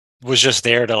 Was just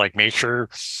there to like make sure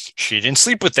she didn't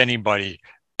sleep with anybody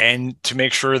and to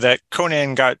make sure that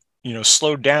Conan got,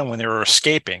 slowed down when they were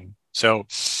escaping. So,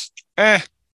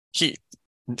 he,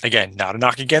 again, not a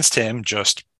knock against him,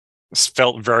 just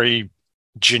felt very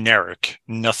generic,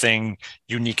 nothing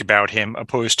unique about him,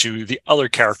 opposed to the other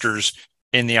characters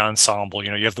in the ensemble.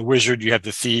 You have the wizard, you have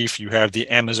the thief, you have the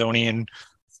Amazonian,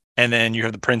 and then you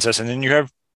have the princess, and then you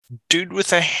have dude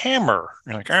with a hammer.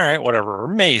 You're like, all right, whatever. Or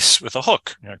mace with a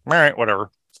hook. You're like, all right, whatever.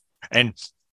 And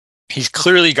he's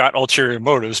clearly got ulterior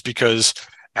motives because,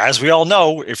 as we all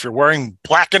know, if you're wearing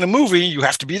black in a movie, you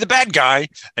have to be the bad guy.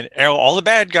 And all the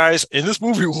bad guys in this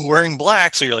movie were wearing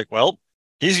black. So you're like, well,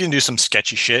 he's going to do some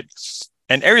sketchy shit.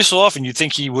 And every so often you'd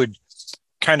think he would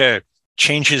kind of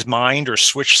change his mind or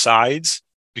switch sides,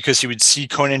 because he would see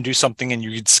Conan do something and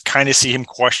you could kind of see him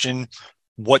question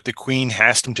what the queen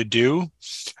asked him to do.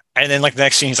 And then like the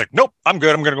next scene, he's like, nope, I'm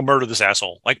good. I'm going to go murder this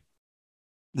asshole. Like,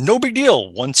 no big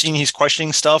deal. One scene he's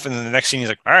questioning stuff. And then the next scene he's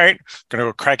like, all right, going to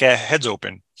go crack heads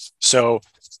open. So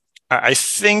I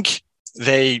think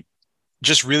they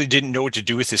just really didn't know what to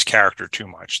do with his character too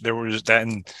much. There was that,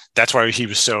 and that's why he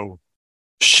was so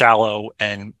shallow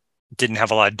and didn't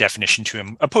have a lot of definition to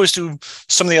him, opposed to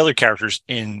some of the other characters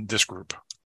in this group.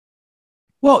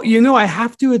 Well, I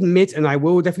have to admit, and I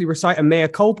will definitely recite a mea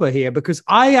culpa here, because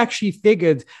I actually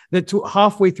figured that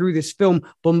halfway through this film,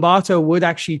 Bombato would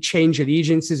actually change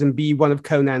allegiances and be one of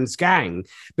Conan's gang,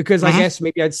 because I guess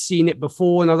maybe I'd seen it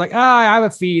before and I was like, I have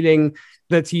a feeling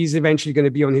that he's eventually going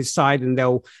to be on his side and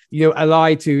they'll,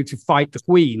 ally to fight the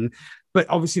queen. But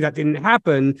obviously that didn't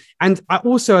happen. And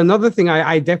another thing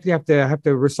I definitely have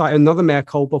to recite another mea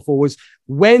culpa for was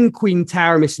when Queen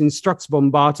Taramis instructs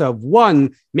Bombato of,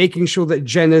 one, making sure that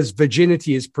Jenna's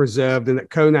virginity is preserved and that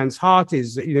Conan's heart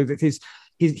is, that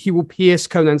he will pierce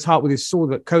Conan's heart with his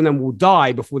sword, that Conan will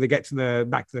die before they get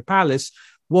back to the palace.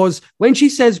 Was when she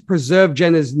says preserve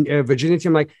Jenna's virginity,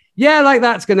 I'm like, yeah, like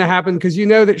that's going to happen, because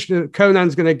that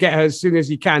Conan's going to get her as soon as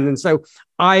he can. And so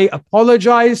I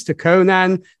apologize to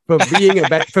Conan for being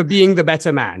the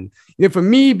better man. For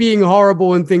me being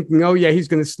horrible and thinking, oh yeah, he's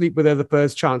going to sleep with her the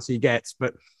first chance he gets.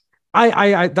 But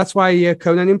I that's why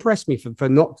Conan impressed me for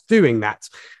not doing that.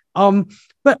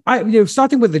 But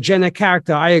starting with the Jenna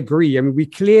character, I agree. I mean, we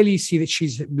clearly see that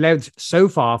she's led so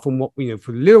far from what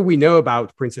for little we know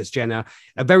about Princess Jenna,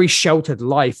 a very sheltered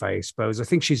life, I suppose. I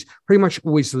think she's pretty much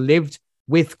always lived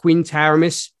with Queen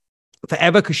Taramis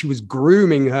forever, because she was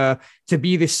grooming her to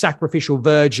be this sacrificial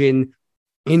virgin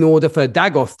in order for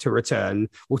Dagoth to return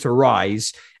or to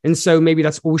rise. And so maybe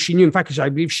that's all she knew. In fact, I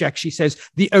believe she actually says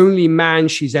the only man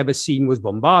she's ever seen was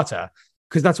Bombaata.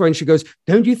 Because that's when she goes,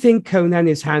 don't you think Conan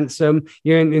is handsome?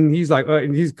 And he's like,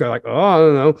 and he's like, oh, I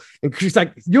don't know. And she's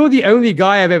like, you're the only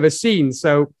guy I've ever seen.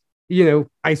 So,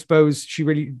 I suppose she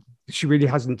really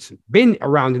hasn't been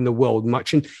around in the world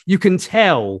much. And you can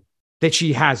tell that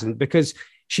she hasn't, because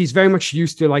she's very much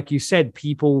used to, like you said,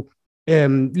 people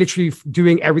literally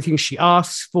doing everything she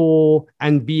asks for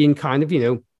and being kind of,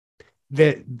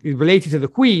 related to the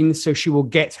queen. So she will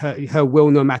get her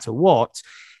will no matter what.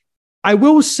 I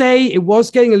will say it was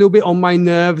getting a little bit on my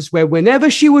nerves where whenever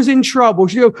she was in trouble,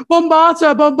 she'd go,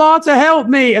 Bombaata, help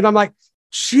me. And I'm like,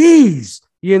 geez,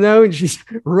 and she's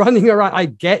running around. I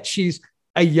get she's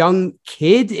a young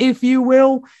kid, if you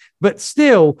will. But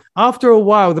still, after a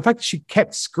while, the fact that she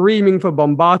kept screaming for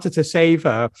Bombaata to save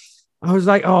her, I was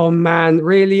like, oh man,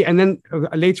 really? And then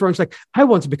later on, she's like, I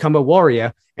want to become a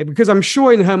warrior. And because I'm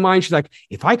sure in her mind, she's like,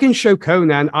 if I can show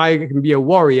Conan I can be a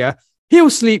warrior, he'll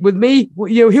sleep with me.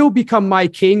 He'll become my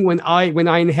king when I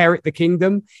inherit the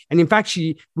kingdom. And in fact,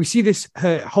 we see this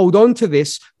her hold on to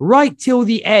this right till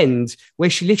the end, where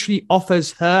she literally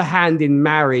offers her hand in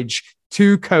marriage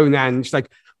to Conan. She's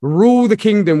like, rule the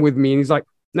kingdom with me. And he's like,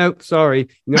 no, sorry.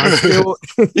 I'm still...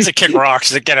 He's a kick rocks.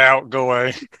 He's like, get out, go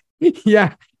away.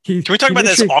 Yeah. Can we talk about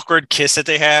this awkward kiss that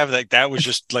they have? Like, that was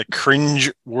just like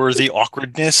cringe-worthy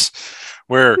awkwardness,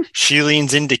 where she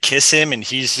leans in to kiss him and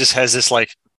he just has this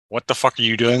like, what the fuck are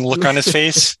you doing look on his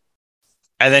face?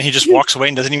 And then he just walks away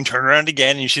and doesn't even turn around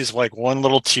again. And you see like one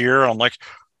little tear. I'm like,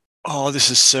 oh, this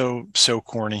is so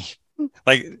corny.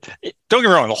 Like, don't get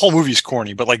me wrong, the whole movie's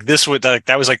corny, but like this would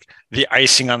that was like the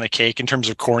icing on the cake in terms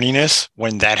of corniness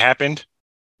when that happened.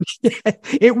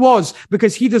 It was,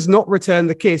 because he does not return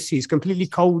the kiss. He's completely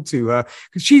cold to her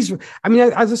because I mean,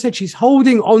 as I said, she's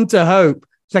holding on to hope.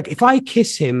 It's like, if I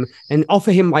kiss him and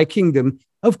offer him my kingdom,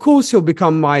 of course he'll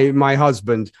become my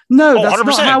husband. No, that's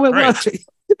not how it works.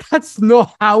 That's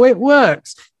not how it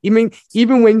works. I mean,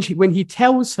 even when he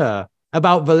tells her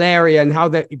about Valeria and how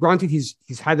that, granted, he's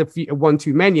had a one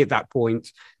too many at that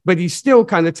point, but he's still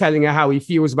kind of telling her how he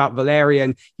feels about Valeria,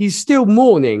 and he's still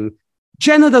mourning.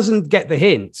 Jenna doesn't get the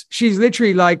hint. She's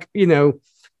literally like,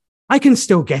 I can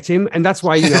still get him. And that's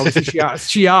why, obviously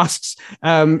she asks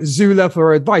Zula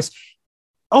for advice.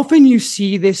 Often you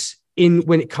see this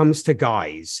when it comes to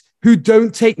guys who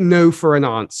don't take no for an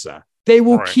answer. They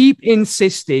will keep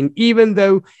insisting, even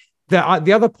though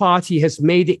the other party has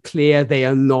made it clear they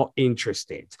are not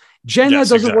interested. Jenna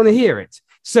doesn't want to hear it.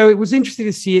 So it was interesting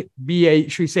to see it be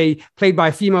should we say, played by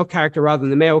a female character rather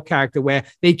than a male character, where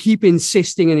they keep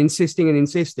insisting and insisting and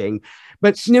insisting.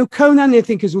 But, Conan, I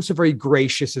think, is also very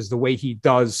gracious as the way he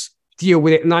does deal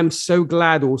with it. And I'm so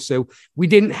glad also we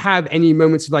didn't have any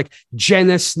moments of like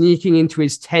Jenna sneaking into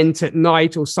his tent at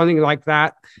night or something like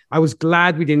that. I was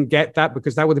glad we didn't get that,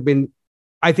 because that would have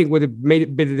made it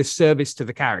a bit of a disservice to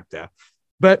the character.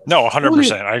 But no,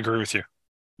 100%. I agree with you.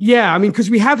 Yeah, I mean,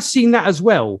 because we have seen that as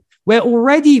well, where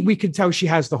already we could tell she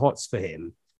has the hots for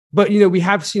him. But, we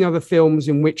have seen other films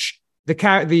in which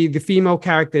the female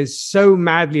character is so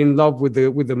madly in love with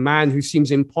the man who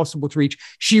seems impossible to reach.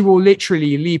 She will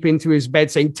literally leap into his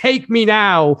bed saying, "Take me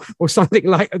now," or something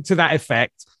like to that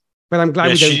effect. But I'm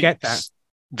glad we don't get that.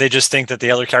 They just think that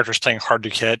the other character is playing hard to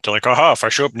get. They're like, aha, if I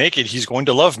show up naked, he's going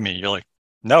to love me. You're like,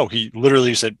 no, he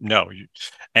literally said no.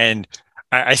 And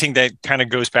I think that kind of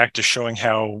goes back to showing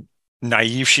how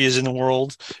naive she is in the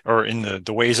world, or in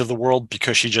the ways of the world,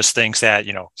 because she just thinks that,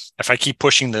 if I keep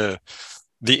pushing the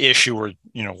issue, or,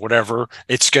 whatever,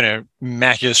 it's going to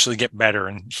miraculously get better.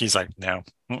 And he's like, no,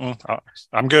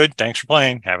 I'm good. Thanks for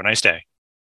playing. Have a nice day.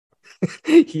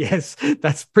 Yes,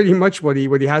 that's pretty much what he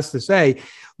has to say.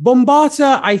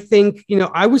 Bombata, I think,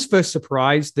 I was first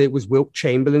surprised that it was Wilt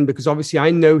Chamberlain, because obviously I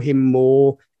know him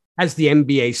more as the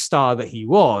NBA star that he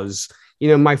was.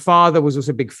 My father was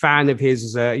also a big fan of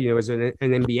his as an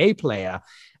NBA player.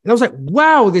 And I was like,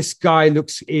 wow, this guy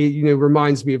looks,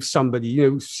 reminds me of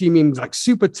somebody, seeming like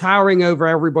super towering over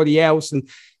everybody else. And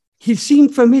he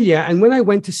seemed familiar. And when I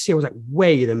went to see, I was like,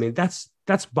 wait a minute, that's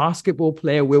basketball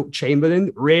player Wilt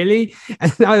Chamberlain, really?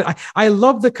 And I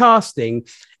love the casting,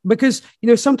 because,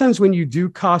 sometimes when you do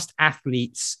cast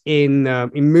athletes in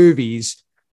movies,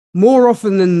 more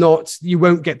often than not, you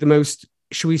won't get the most,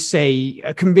 should we say,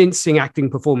 convincing acting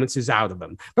performances out of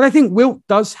them. But I think Wilt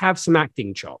does have some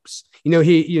acting chops.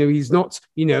 He's not,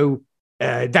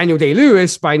 Daniel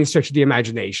Day-Lewis by any stretch of the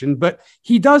imagination, but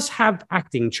he does have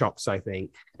acting chops, I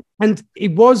think. And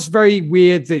it was very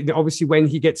weird that obviously when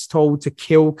he gets told to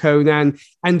kill Conan,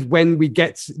 and when we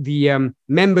get the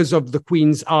members of the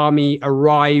Queen's army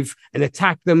arrive and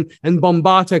attack them, and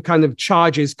Bombata kind of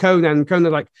charges Conan,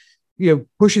 Conan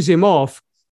pushes him off.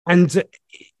 And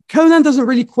Conan doesn't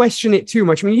really question it too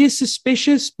much. I mean, he is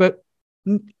suspicious, but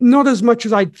not as much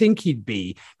as I'd think he'd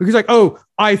be, because oh,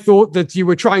 I thought that you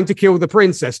were trying to kill the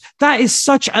princess. That is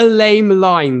such a lame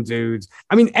line, dude.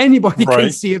 I mean, anybody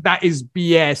can see that is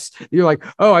BS. You're like,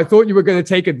 oh, I thought you were going to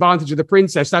take advantage of the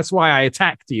princess. That's why I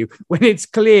attacked you. When it's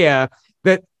clear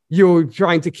that you're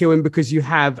trying to kill him because you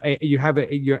have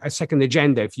a second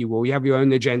agenda, if you will. You have your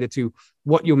own agenda to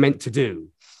what you're meant to do.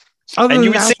 And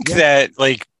you would think that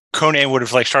Conan would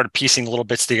have started piecing little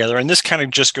bits together, and this kind of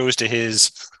just goes to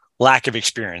his lack of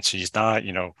experience. He's not,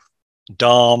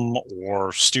 dumb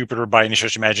or stupid or by any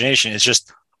stretch of imagination. It's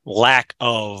just lack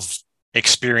of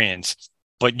experience.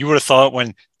 But you would have thought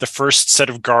when the first set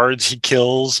of guards he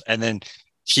kills, and then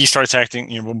he starts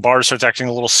acting, when Bard starts acting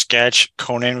a little sketch,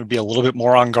 Conan would be a little bit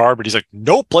more on guard, but he's like,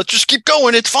 nope, let's just keep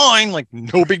going. It's fine.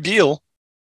 No big deal.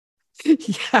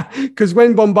 Yeah, because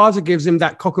when Bombata gives him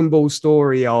that cock and bull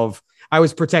story of, I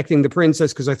was protecting the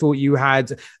princess because I thought you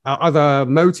had other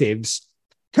motives,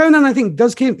 Conan, I think,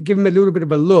 does give him a little bit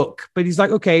of a look, but he's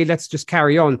like, okay, let's just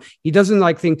carry on. He doesn't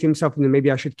think to himself, maybe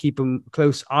I should keep a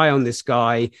close eye on this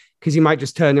guy because he might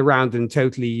just turn around and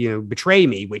totally, betray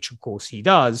me, which of course he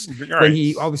does. Right. When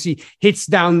he obviously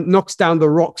knocks down the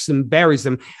rocks and buries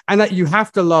them. And that you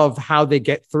have to love how they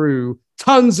get through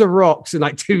tons of rocks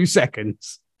in 2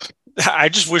 seconds. I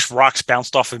just wish rocks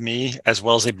bounced off of me as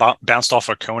well as they bounced off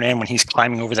of Conan when he's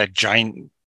climbing over that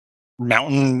giant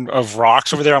mountain of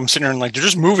rocks over there. I'm sitting there and they're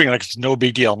just moving like it's no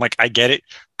big deal. I'm like, I get it.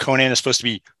 Conan is supposed to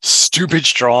be stupid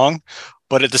strong,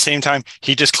 but at the same time,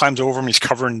 he just climbs over him. He's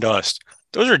covered in dust.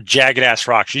 Those are jagged ass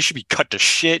rocks. You should be cut to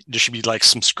shit. There should be like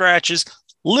some scratches,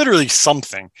 literally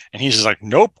something. And he's just like,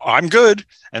 nope, I'm good.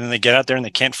 And then they get out there and they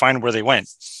can't find where they went.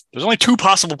 There's only 2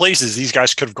 possible places these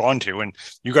guys could have gone to, and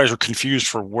you guys were confused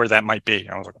for where that might be.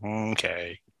 I was like,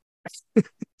 okay.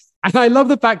 And I love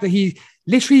the fact that he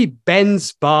literally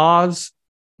bends bars,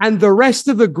 and the rest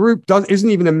of the group isn't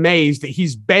even amazed that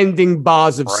he's bending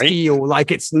bars of steel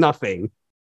like it's nothing.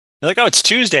 They're like, oh, it's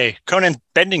Tuesday. Conan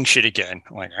bending shit again.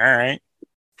 I'm like, all right.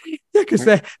 Yeah, because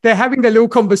they're having their little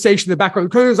conversation in the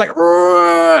background. Conan's like,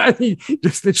 "Rrr!" And he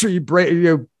just literally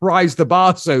pries the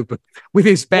bars open with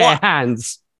his bare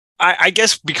hands. I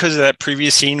guess because of that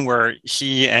previous scene where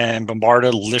he and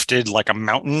Bombarda lifted like a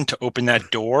mountain to open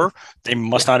that door, they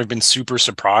must not have been super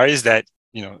surprised that,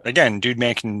 again, Dude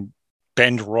Man can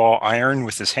bend raw iron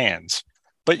with his hands.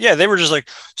 But yeah, they were just like,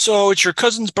 so it's your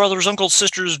cousin's brother's uncle's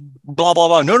sister's blah, blah,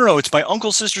 blah. No, it's my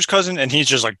uncle's sister's cousin. And he's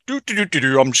just like, I'm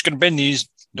just going to bend these.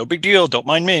 No big deal. Don't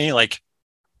mind me. Like,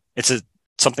 it's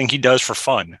something he does for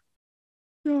fun.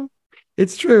 Yeah,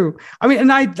 it's true. I mean,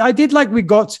 and I did like we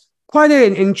got quite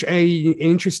an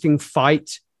interesting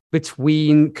fight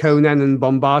between Conan and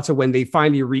Bombarda when they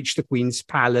finally reach the Queen's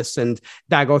palace and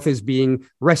Dagoth is being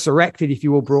resurrected, if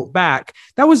you will, brought back.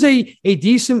 That was a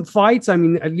decent fight. I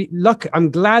mean,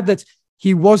 I'm glad that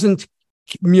he wasn't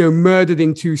murdered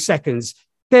in 2 seconds.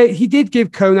 He did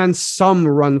give Conan some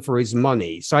run for his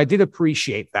money, so I did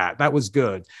appreciate that. That was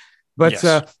good. But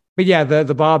yes. But yeah,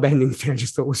 the bar bending thing I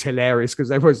just thought was hilarious because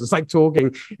everyone's just like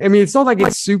talking. I mean, it's not like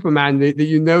it's Superman that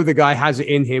the guy has it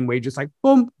in him where you're just like,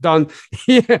 boom, done.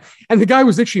 Yeah. And the guy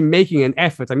was literally making an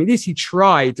effort. I mean, at least he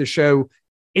tried to show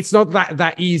it's not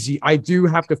that easy. I do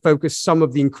have to focus some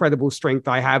of the incredible strength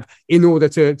I have in order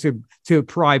to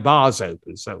pry bars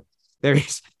open. So there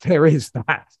is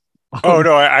that. Oh,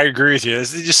 no, I agree with you.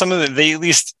 It's just something that they at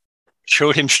least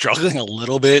showed him struggling a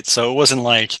little bit. So it wasn't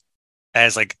like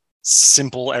as like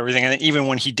simple everything. And even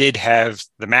when he did have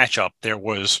the matchup, it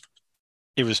was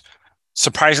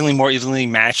surprisingly more evenly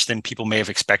matched than people may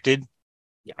have expected.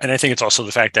 Yeah. And I think it's also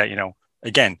the fact that,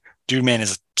 again, Dude Man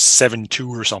is 7'2"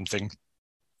 or something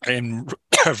and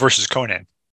versus Conan.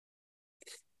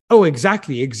 Oh,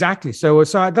 exactly. So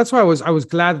that's why I was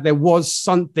glad that there was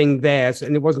something there,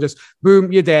 and it wasn't just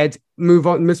boom, you're dead. Move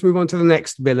on. Let's move on to the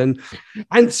next villain.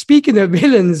 And speaking of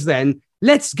villains, then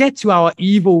let's get to our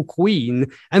evil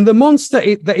queen and the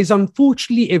monster that is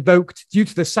unfortunately evoked due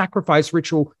to the sacrifice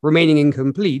ritual remaining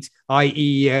incomplete,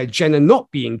 i.e., Jenna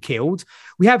not being killed.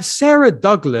 We have Sarah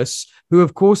Douglas, who,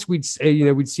 of course, we'd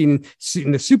seen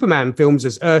in the Superman films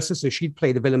as Ursa, so she'd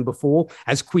played a villain before,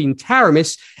 as Queen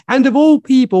Taramis, and of all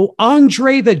people,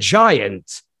 Andre the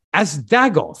Giant as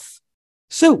Dagoth.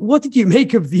 So what did you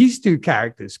make of these 2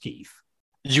 characters, Keith?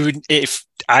 If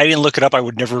I didn't look it up, I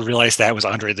would never realize that was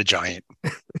Andre the Giant.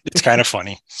 It's kind of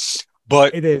funny.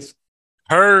 But it is.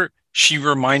 She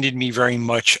reminded me very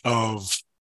much of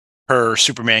her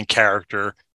Superman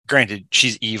character. Granted,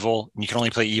 she's evil, and you can only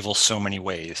play evil so many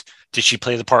ways. Did she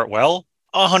play the part well?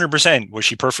 100%. Was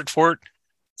she perfect for it?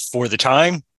 For the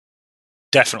time?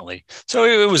 Definitely. So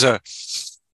it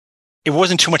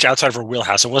wasn't too much outside of her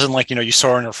wheelhouse. It wasn't like, you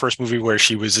saw her in her first movie where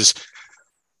she was this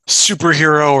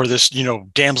superhero or this,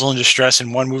 damsel in distress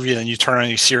in one movie, and then you turn on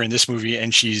and you see her in this movie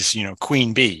and she's,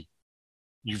 Queen Bee.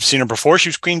 You've seen her before, she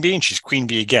was Queen Bee, and she's Queen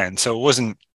Bee again. So it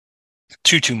wasn't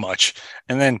too much.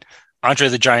 And then Andre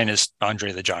the Giant is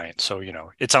Andre the Giant. So,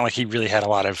 it's not like he really had a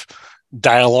lot of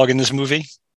dialogue in this movie.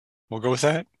 We'll go with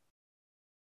that.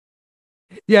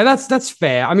 Yeah, that's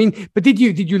fair. I mean, but did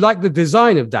you like the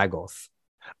design of Dagoth?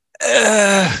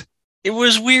 It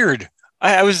was weird.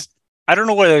 I don't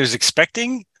know what I was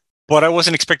expecting, but I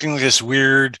wasn't expecting like this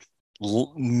weird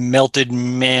melted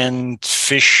man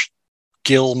fish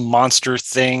gill monster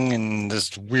thing and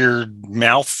this weird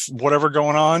mouth, whatever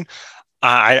going on.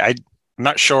 I'm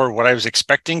not sure what I was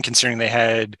expecting, considering they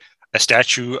had a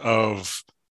statue of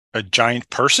a giant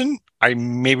person. I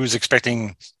maybe was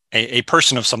expecting a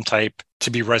person of some type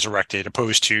to be resurrected,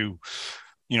 opposed to,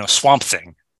 Swamp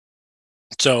Thing.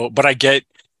 So, but I get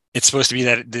it's supposed to be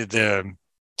that the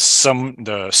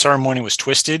ceremony was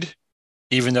twisted,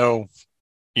 even though,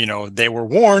 they were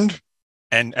warned,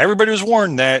 and everybody was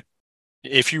warned that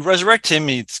if you resurrect him,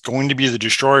 it's going to be the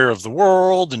destroyer of the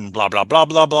world and blah, blah, blah,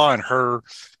 blah, blah. And her,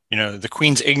 the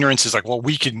queen's ignorance is like, well,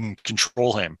 we can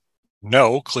control him.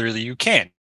 No, clearly you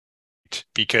can't,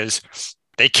 because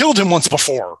they killed him once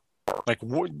before. Like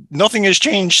nothing has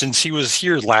changed since he was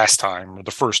here last time or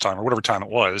the first time or whatever time it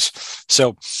was.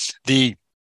 So the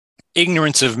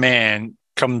ignorance of man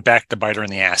come back to bite her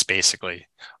in the ass, basically.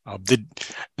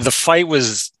 The fight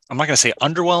was I'm not going to say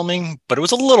underwhelming, but it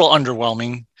was a little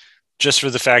underwhelming just for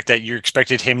the fact that you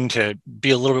expected him to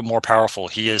be a little bit more powerful.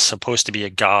 He is supposed to be a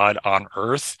god on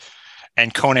Earth,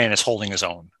 and Conan is holding his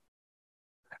own.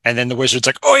 And then the wizard's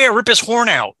like, oh yeah, rip his horn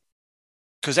out,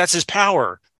 because that's his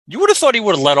power. You would have thought he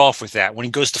would have let off with that when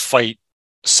he goes to fight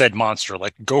said monster.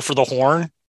 Like, go for the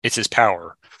horn, it's his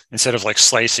power. Instead of like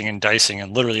slicing and dicing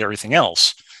and literally everything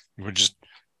else, you would just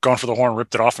gone for the horn,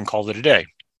 ripped it off, and called it a day.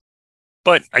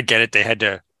 But I get it. They had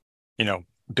to,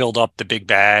 build up the big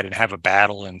bad and have a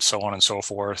battle and so on and so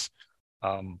forth.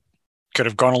 Could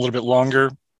have gone a little bit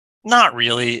longer. Not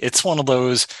really. It's one of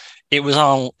those, it went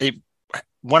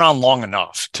on long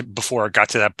enough before it got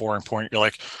to that boring point. You're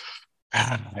like,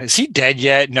 is he dead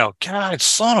yet? No. God,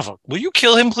 son of a, will you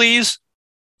kill him, please?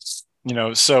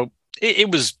 So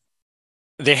it was,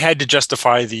 they had to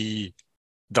justify the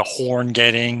horn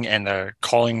getting and the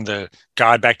calling the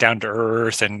god back down to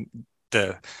earth and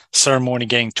the ceremony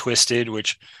getting twisted,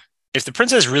 which if the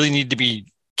princess really needed to be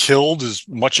killed as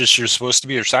much as she was supposed to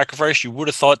be or sacrificed, you would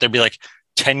have thought there'd be like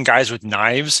 10 guys with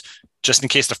knives just in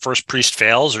case the first priest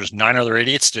fails. There's 9 other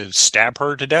idiots to stab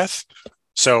her to death.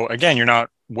 So again, you're not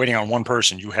waiting on one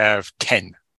person. You have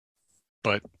 10.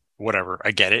 But whatever,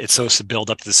 I get it. It's supposed to build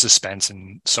up the suspense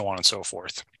and so on and so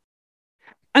forth.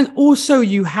 And also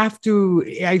you have to,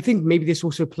 I think maybe this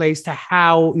also plays to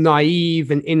how naive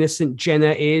and innocent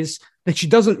Jenna is, that she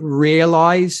doesn't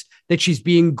realize that she's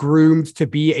being groomed to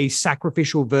be a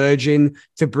sacrificial virgin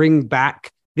to bring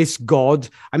back this god.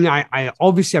 I mean, I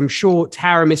obviously, I'm sure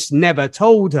Taramis never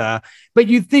told her, but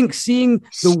you'd think seeing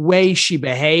the way she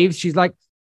behaves, she's like,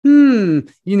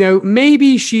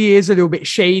 maybe she is a little bit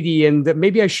shady and that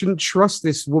maybe I shouldn't trust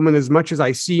this woman as much as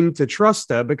I seem to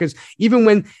trust her, because even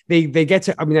when they get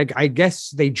to, I guess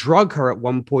they drug her at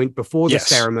one point before the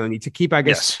ceremony to keep,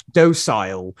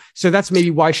 docile. So that's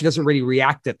maybe why she doesn't really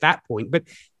react at that point. But,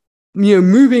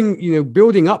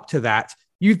 building up to that,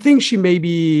 you'd think she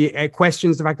maybe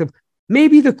questions the fact of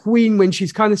maybe the queen, when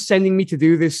she's kind of sending me to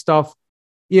do this stuff,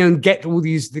 and get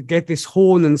this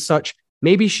horn and such,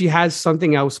 maybe she has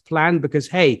something else planned, because,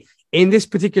 hey, in this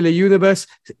particular universe,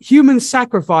 human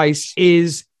sacrifice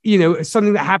is,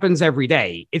 something that happens every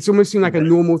day. It's almost seemed like a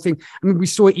normal thing. I mean, we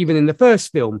saw it even in the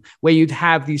first film where you'd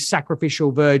have these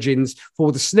sacrificial virgins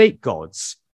for the snake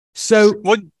gods. So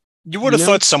you would have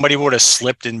thought somebody would have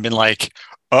slipped and been like,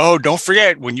 oh, don't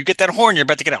forget, when you get that horn, you're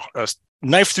about to get a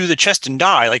knife through the chest and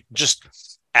die. Like, just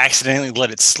accidentally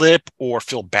let it slip or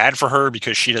feel bad for her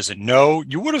because she doesn't know.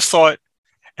 You would have thought.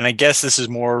 And I guess this is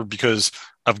more because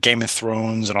of Game of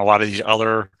Thrones and a lot of these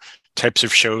other types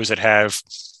of shows that have,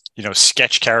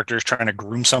 sketch characters trying to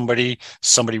groom somebody.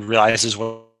 Somebody realizes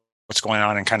what's going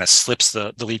on and kind of slips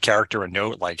the lead character a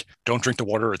note like, don't drink the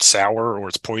water, it's sour or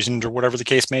it's poisoned or whatever the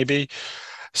case may be.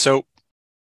 So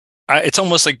it's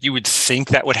almost like you would think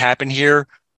that would happen here,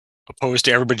 opposed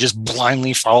to everybody just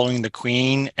blindly following the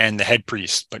queen and the head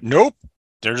priest. But nope,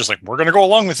 they're just like, we're going to go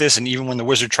along with this. And even when the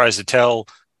wizard tries to tell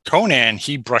Conan,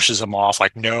 he brushes him off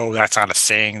like, no, that's not a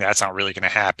thing. That's not really going to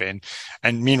happen.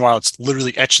 And meanwhile, it's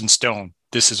literally etched in stone.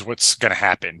 This is what's going to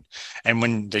happen. And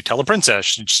when they tell the princess,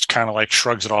 she just kind of like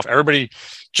shrugs it off. Everybody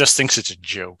just thinks it's a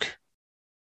joke.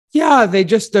 Yeah, they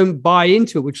just don't buy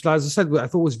into it, which, as I said, I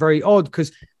thought was very odd,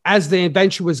 because as the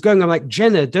adventure was going, I'm like,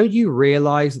 Jenna, don't you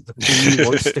realize that the queen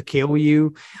wants to kill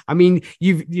you? I mean,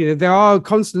 there are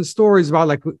constant stories about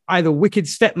like either wicked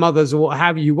stepmothers or what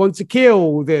have you, who want to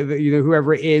kill the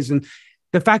whoever it is, and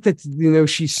the fact that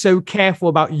she's so careful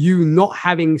about you not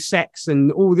having sex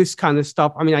and all this kind of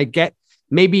stuff. I mean, I get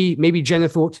maybe Jenna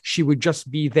thought she would just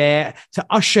be there to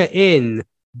usher in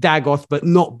Dagoth, but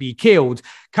not be killed.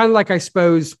 Kind of like,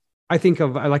 I think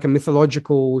of like a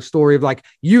mythological story of like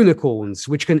unicorns,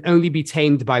 which can only be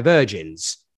tamed by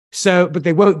virgins. So, but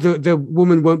they won't, the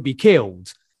woman won't be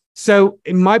killed. So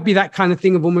it might be that kind of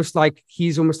thing of almost like,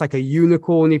 he's almost like a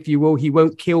unicorn, if you will. He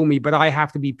won't kill me, but I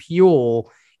have to be pure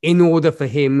in order for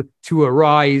him to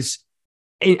arise.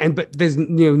 But there's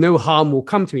no harm will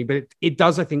come to me. But it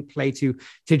does, I think, play to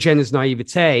Jenna's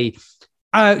naivete.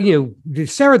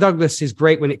 Sarah Douglas is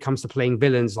great when it comes to playing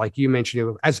villains, like you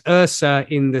mentioned, as Ursa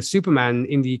in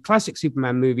the classic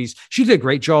Superman movies. She did a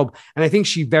great job, and I think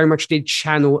she very much did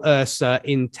channel Ursa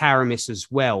in Taramis as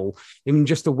well. I mean,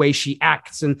 just the way she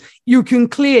acts, and you can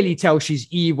clearly tell she's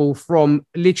evil from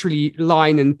literally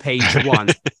line and page one.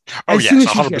 Oh yes,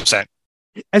 100%.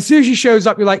 As soon as she shows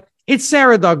up, you're like, it's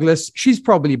Sarah Douglas. She's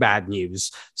probably bad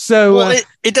news. So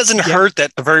it doesn't hurt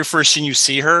that the very first scene you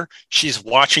see her, she's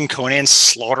watching Conan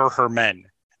slaughter her men,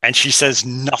 and she says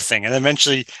nothing. And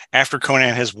eventually, after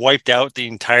Conan has wiped out the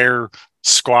entire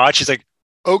squad, she's like,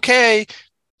 okay,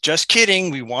 just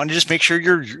kidding. We want to just make sure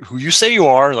you're who you say you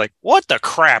are. Like, what the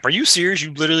crap? Are you serious?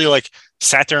 You literally like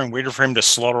sat there and waited for him to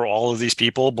slaughter all of these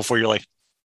people before you're like,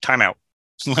 time out.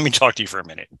 Let me talk to you for a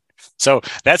minute. So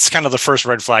that's kind of the first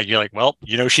red flag. You're like, well,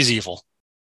 she's evil.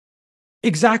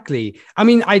 Exactly. I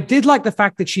mean, I did like the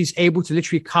fact that she's able to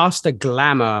literally cast a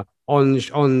glamour on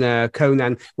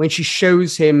Conan when she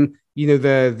shows him,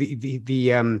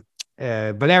 the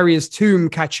Valeria's tomb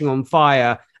catching on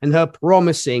fire and her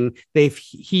promising that if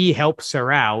he helps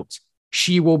her out,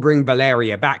 she will bring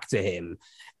Valeria back to him.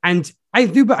 And I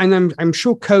do, and I'm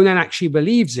sure Conan actually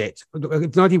believes it.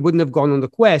 If not, he wouldn't have gone on the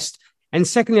quest. And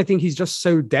secondly, I think he's just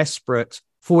so desperate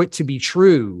for it to be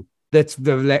true that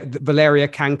Valeria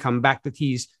can come back, that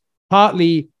he's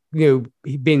partly,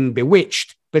 been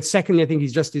bewitched. But secondly, I think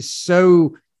he's just is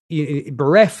so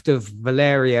bereft of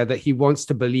Valeria that he wants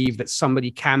to believe that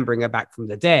somebody can bring her back from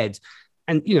the dead.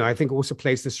 And, I think also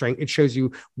plays the strength. It shows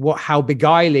you how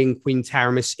beguiling Queen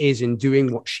Taramis is in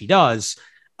doing what she does.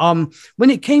 When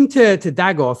it came to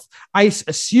Dagoth, I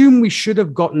assume we should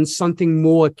have gotten something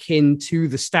more akin to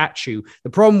the statue. The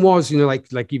problem was,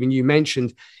 like even you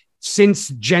mentioned, since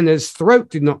Jenna's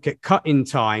throat did not get cut in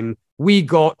time, we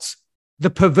got the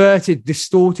perverted,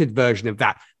 distorted version of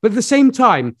that. But at the same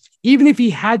time, even if he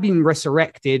had been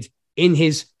resurrected in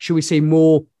his, shall we say,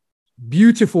 more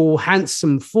beautiful,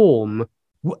 handsome form,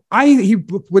 he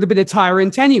would have been a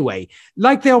tyrant anyway.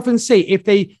 Like they often say, if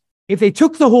they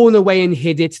took the horn away and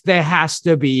hid it, there has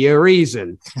to be a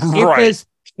reason. Right.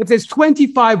 If there's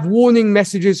 25 warning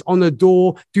messages on the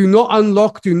door, do not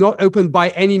unlock, do not open by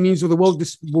any means or the world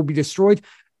will be destroyed,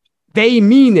 they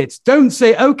mean it. Don't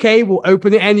say, okay, we'll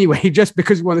open it anyway, just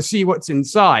because we want to see what's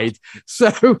inside.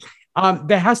 So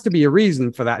there has to be a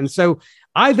reason for that. And so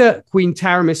either Queen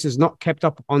Taramis has not kept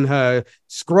up on her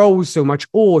scrolls so much,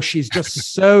 or she's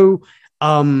just so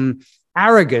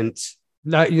arrogant,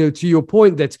 to your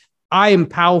point, that I am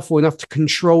powerful enough to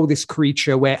control this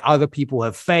creature where other people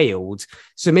have failed.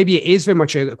 So maybe it is very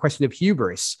much a question of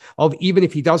hubris, of even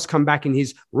if he does come back in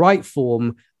his right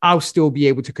form, I'll still be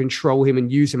able to control him and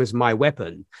use him as my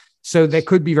weapon. So there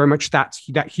could be very much that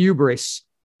hubris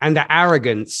and that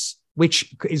arrogance,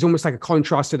 which is almost like a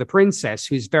contrast to the princess,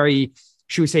 who's very,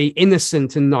 should we say,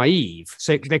 innocent and naive.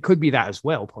 So there could be that as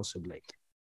well, possibly.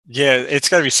 Yeah, it's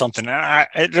got to be something.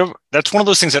 That's one of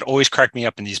those things that always crack me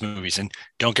up in these movies. And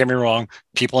don't get me wrong,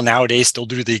 people nowadays still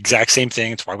do the exact same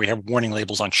thing. It's why we have warning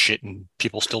labels on shit and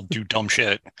people still do dumb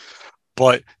shit.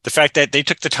 But the fact that they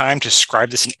took the time to describe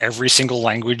this in every single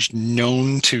language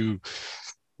known to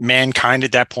mankind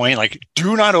at that point, like,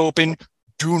 do not open,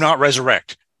 do not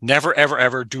resurrect, never, ever,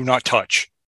 ever, do not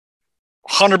touch.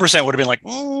 100% would have been like,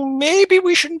 maybe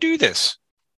we shouldn't do this.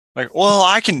 Like, well,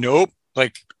 I can nope.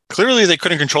 Like, clearly they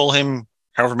couldn't control him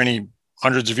however many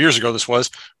hundreds of years ago this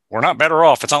was. We're not better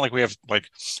off. It's not like we have like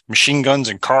machine guns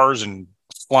and cars and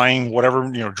flying whatever,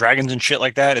 dragons and shit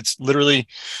like that. It's literally,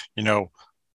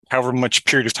 however much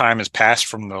period of time has passed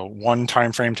from the one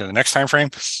time frame to the next time frame.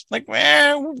 Like,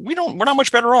 we're not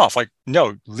much better off. Like,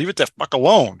 no, leave it the fuck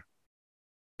alone.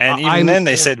 And even then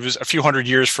they said it was a few hundred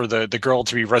years for the girl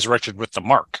to be resurrected with the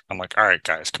mark. I'm like, all right,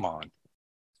 guys, come on.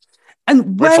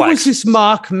 And where was this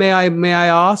mark? May I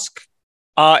ask?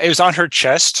 It was on her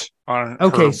chest.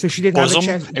 So she did bosom.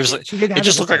 Have a chest. It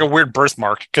just looked like a weird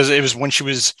birthmark because it was when she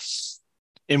was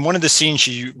in one of the scenes.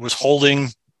 She was holding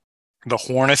the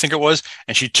horn, I think it was,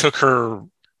 and she took her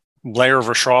layer of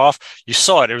her shawl off. You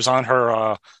saw it. It was on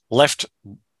her left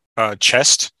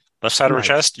chest, left side of her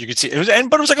chest. You could see it was,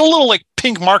 but it was like a little like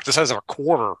pink mark the size of a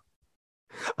quarter.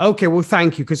 Okay, well,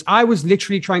 thank you, because I was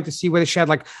literally trying to see whether she had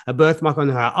like a birthmark on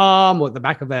her arm or at the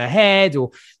back of her head,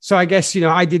 or so. I guess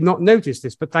I did not notice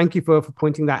this, but thank you for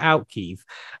pointing that out, Keith.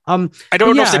 I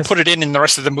don't know if they put it in the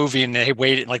rest of the movie and they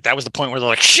waited. Like that was the point where they're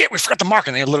like, "Shit, we forgot the mark,"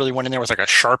 and they literally went in there with like a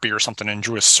Sharpie or something and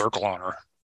drew a circle on her.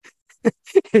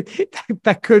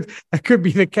 that could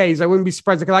be the case. I wouldn't be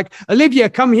surprised. They're like,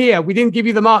 Olivia, come here. We didn't give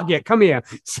you the mark yet. Come here.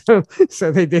 So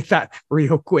they did that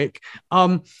real quick.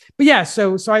 But yeah,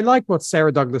 so I like what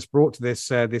Sarah Douglas brought to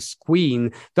this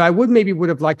queen. That I would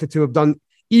have liked her to have done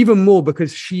even more,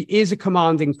 because she is a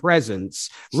commanding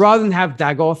presence rather than have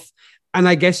Dagoth. And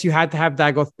I guess you had to have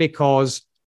Dagoth because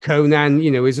Conan,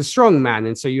 is a strong man,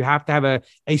 and so you have to have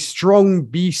a strong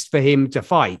beast for him to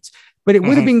fight. But it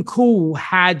would have been cool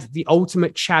had the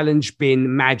ultimate challenge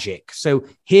been magic. So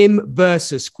him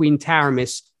versus Queen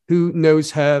Taramis, who knows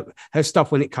her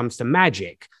stuff when it comes to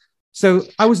magic. So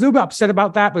I was a little bit upset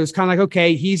about that, but it was kind of like,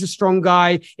 okay, he's a strong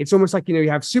guy. It's almost like, you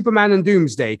have Superman and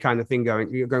Doomsday kind of thing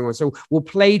going on. So we'll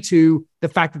play to the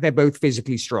fact that they're both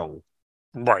physically strong.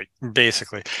 Right.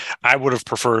 Basically, I would have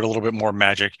preferred a little bit more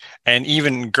magic. And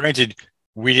even granted,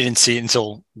 we didn't see it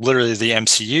until literally the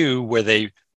MCU, where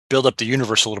they build up the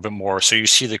universe a little bit more. So you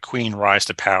see the Queen rise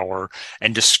to power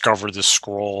and discover the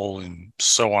scroll and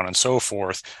so on and so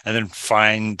forth, and then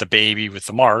find the baby with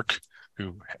the mark,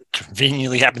 who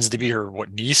conveniently happens to be her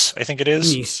niece, I think it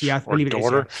is. Niece, yeah, I or believe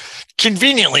daughter. it is, yeah.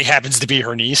 Conveniently happens to be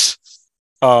her niece.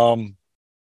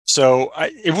 So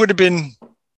it would have been,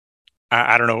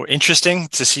 I don't know, interesting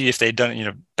to see if they'd done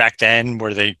it, back then,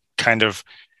 where they kind of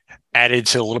added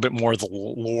to a little bit more of the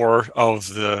lore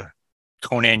of the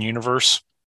Conan universe.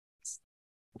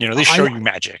 They show you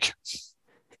magic.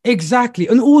 Exactly.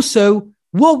 And also,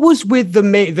 what was with the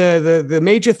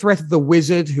major threat of the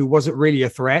wizard, who wasn't really a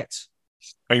threat?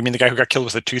 Oh, you mean the guy who got killed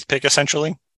with a toothpick,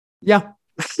 essentially? Yeah.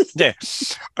 Yeah.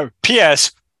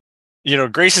 P.S.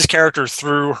 Grace's character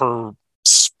threw her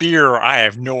spear. I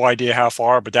have no idea how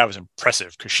far, but that was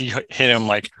impressive, because she hit him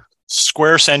like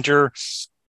square center,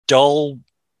 dull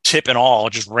tip and all,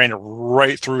 just ran it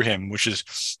right through him, which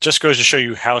is just goes to show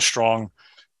you how strong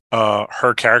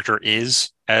her character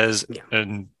is as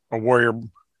a warrior.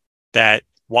 That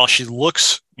while she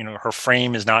looks, her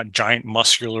frame is not giant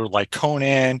muscular like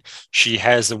Conan, she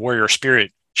has the warrior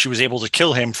spirit. She was able to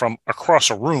kill him from across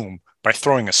a room by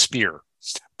throwing a spear.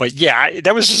 But yeah,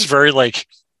 that was just very like,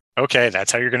 okay,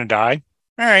 that's how you're going to die.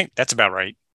 All right, that's about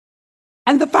right.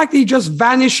 And the fact that he just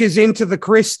vanishes into the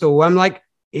crystal, I'm like,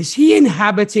 is he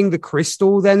inhabiting the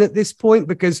crystal then at this point?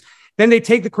 Because then they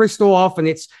take the crystal off and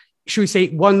it's, should we say,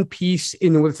 one piece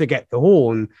in order to get the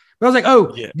horn. But I was like,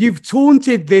 oh, yeah. You've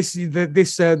taunted this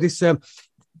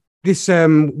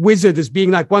wizard as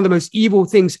being like one of the most evil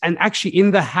things. And actually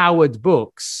in the Howard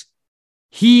books,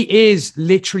 he is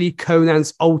literally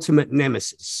Conan's ultimate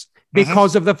nemesis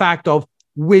because of the fact of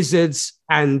wizards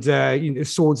and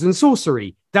swords and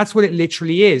sorcery. That's what it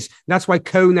literally is. That's why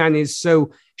Conan is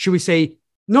so, should we say,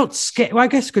 not scared. Well, I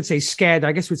guess could say scared.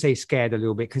 I guess we'd say scared a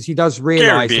little bit, because he does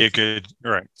realize. Be a good,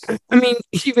 right. I mean,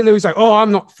 even though he's like, oh,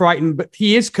 I'm not frightened, but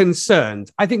he is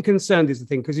concerned. I think concerned is the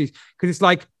thing, because it's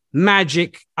like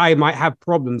magic I might have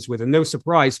problems with, and no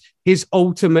surprise, his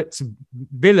ultimate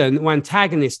villain or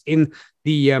antagonist in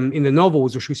the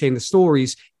novels, or should we say in the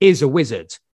stories, is a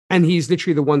wizard, and he's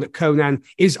literally the one that Conan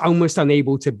is almost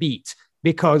unable to beat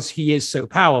because he is so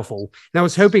powerful. And I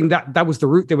was hoping that was the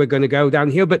route they were going to go down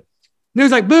here, but. And it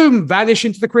was like, boom, vanish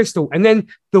into the crystal. And then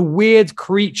the weird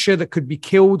creature that could be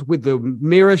killed with the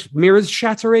mirrors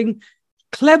shattering.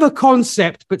 Clever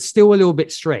concept, but still a little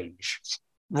bit strange.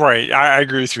 Right. I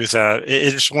agree with you with that.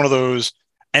 It's one of those,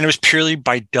 and it was purely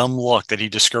by dumb luck that he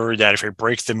discovered that if I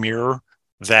break the mirror,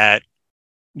 that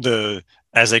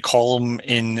as they call him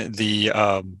in the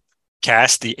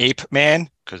cast, the ape man,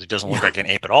 because it doesn't look like an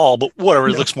ape at all, but whatever,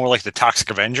 it looks more like the Toxic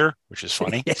Avenger, which is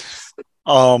funny. Yes.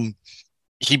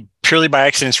 He purely by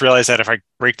accident realized that if I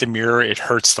break the mirror, it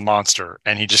hurts the monster.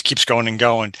 And he just keeps going and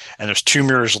going. And there's 2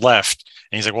 mirrors left.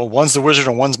 And he's like, well, one's the wizard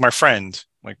and one's my friend.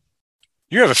 I'm like,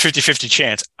 you have a 50-50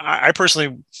 chance. I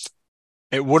personally,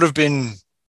 it would have been,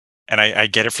 and I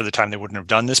get it for the time they wouldn't have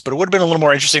done this, but it would have been a little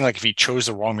more interesting, like if he chose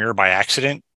the wrong mirror by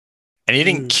accident. And he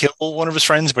didn't kill one of his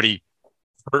friends, but he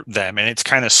hurt them. And it's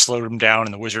kind of slowed him down.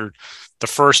 And the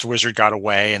first wizard got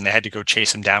away, and they had to go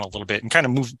chase him down a little bit and kind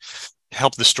of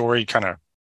help the story kind of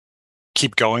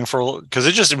keep going because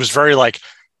it was very like,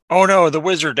 oh no, the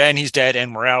wizard, and he's dead,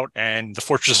 and we're out, and the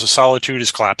Fortress of Solitude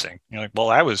is collapsing. You're like, well,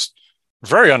 that was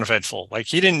very uneventful. Like,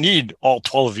 he didn't need all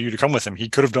 12 of you to come with him. He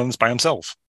could have done this by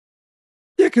himself.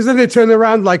 Yeah, because then they turn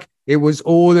around like it was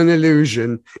all an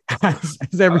illusion as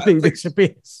everything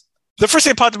disappears. The first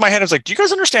thing that popped in my head was like, do you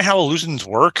guys understand how illusions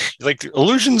work? Like,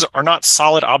 illusions are not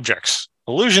solid objects.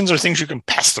 Illusions are things you can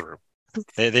pass through.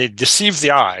 They deceive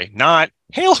the eye, not,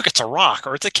 hey, look, it's a rock,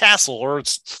 or it's a castle, or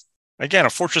it's, again, a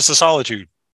Fortress of Solitude,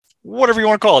 whatever you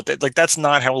want to call it. Like, that's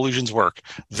not how illusions work.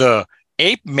 The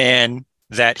ape man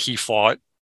that he fought,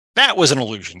 that was an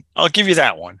illusion. I'll give you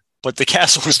that one. But the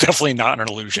castle was definitely not an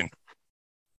illusion.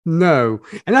 No.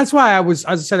 And that's why I was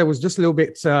just a little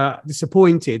bit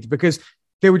disappointed, because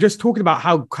they were just talking about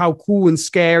how cool and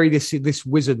scary this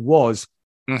wizard was.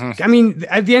 Mm-hmm. I mean,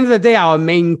 at the end of the day, our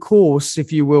main course,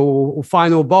 if you will, or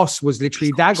final boss was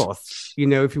literally Dagoth,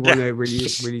 if you want to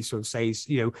really sort of say,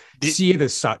 see it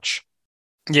as such.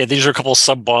 Yeah, these are a couple of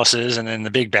sub-bosses, and then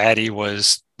the big baddie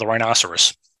was the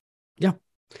rhinoceros. Yeah,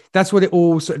 that's what it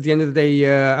all, at the end of the day,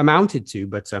 amounted to.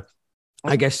 But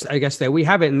I guess there we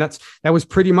have it. And that was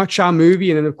pretty much our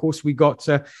movie. And then, of course, we got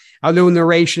our little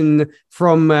narration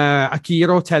from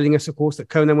Akira telling us, of course, that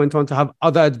Conan went on to have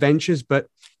other adventures. But,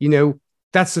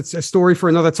 that's a story for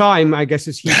another time, I guess,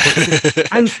 as he puts it.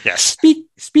 And yes.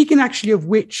 Speaking actually of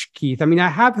which, Keith, I mean, I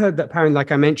have heard that apparently,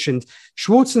 like I mentioned,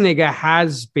 Schwarzenegger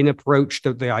has been approached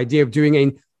of the idea of doing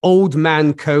an old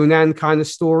man Conan kind of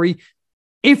story.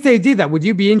 If they did that, would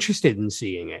you be interested in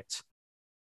seeing it?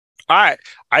 I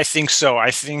think so.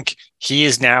 I think he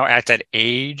is now at that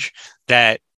age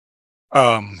that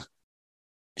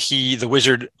the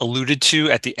wizard alluded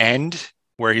to at the end,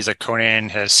 where he's like, Conan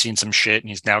has seen some shit and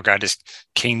he's now got his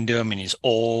kingdom and he's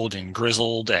old and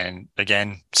grizzled and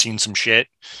again seen some shit.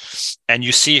 And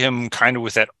you see him kind of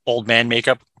with that old man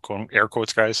makeup, air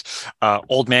quotes, guys,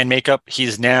 old man makeup.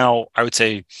 He's now, I would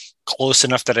say, close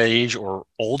enough to that age or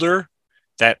older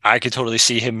that I could totally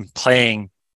see him playing,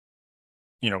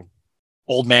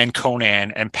 old man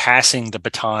Conan and passing the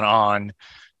baton on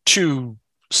to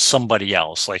somebody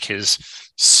else, like his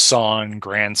son,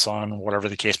 grandson, whatever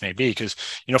the case may be. Because,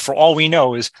 for all we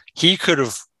know is he could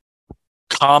have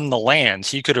calmed the lands.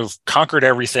 He could have conquered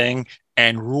everything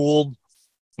and ruled,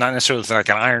 not necessarily like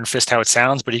an iron fist, how it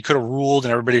sounds, but he could have ruled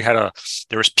and everybody there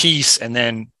was peace. And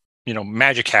then,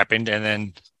 magic happened. And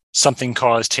then something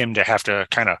caused him to have to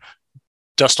kind of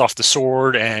dust off the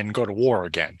sword and go to war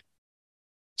again.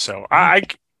 So I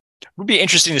would be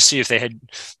interesting to see if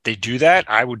they do that.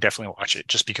 I would definitely watch it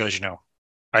just because,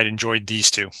 I'd enjoyed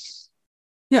these two.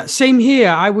 Yeah, same here.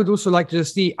 I would also like to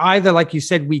see either, like you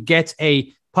said, we get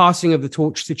a passing of the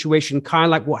torch situation, kind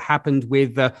of like what happened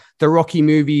with the Rocky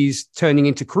movies turning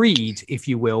into Creed, if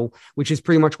you will, which is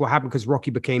pretty much what happened because Rocky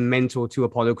became mentor to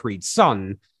Apollo Creed's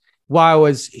son. While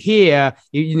as here,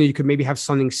 you could maybe have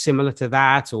something similar to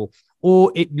that,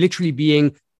 or it literally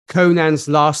being Conan's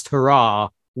last hurrah,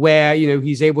 where,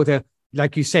 he's able to,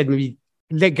 like you said, maybe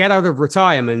get out of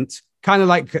retirement, kind of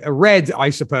like a Red, I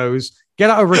suppose, get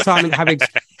out of retirement,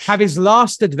 have his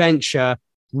last adventure,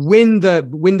 win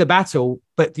the battle,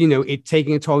 but, it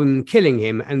taking a toll and killing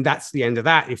him. And that's the end of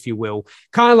that, if you will.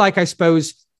 Kind of like, I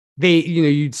suppose,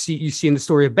 you see in the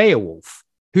story of Beowulf,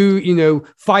 who,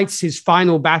 fights his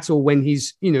final battle when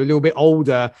he's, a little bit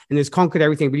older and has conquered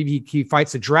everything. I believe he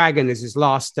fights a dragon as his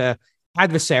last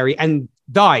adversary and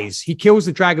dies. He kills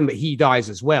the dragon, but he dies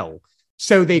as well.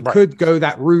 So they could go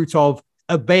that route of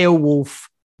a Beowulf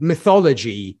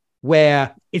mythology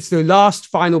where it's the last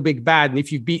final big bad. And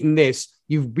if you've beaten this,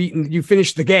 you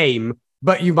finished the game,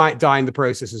 but you might die in the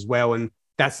process as well. And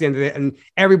that's the end of it. And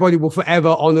everybody will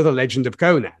forever honor the legend of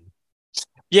Conan.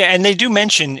 Yeah, and they do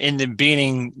mention in the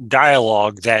beginning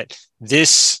dialogue that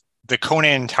the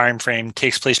Conan timeframe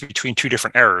takes place between two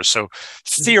different eras. So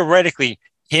theoretically,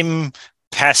 him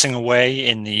passing away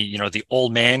in the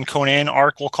old man Conan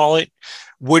arc, we'll call it,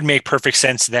 would make perfect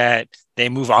sense that they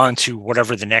move on to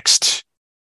whatever the next,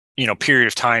 period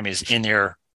of time is in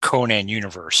their Conan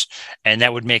universe. And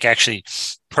that would make actually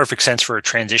perfect sense for a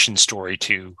transition story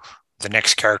to the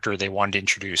next character they wanted to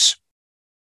introduce.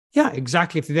 Yeah,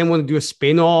 exactly. If they then want to do a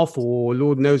spin-off or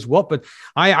Lord knows what, but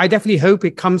I definitely hope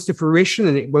it comes to fruition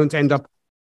and it won't end up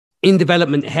in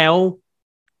development hell.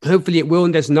 Hopefully it will,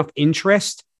 and there's enough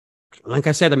interest. Like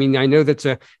I said, I mean, I know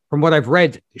that from what I've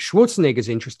read, Schwarzenegger's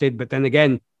interested, but then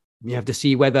again, you have to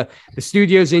see whether the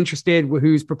studio's interested,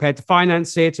 who's prepared to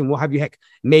finance it, and what have you. Heck,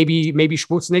 maybe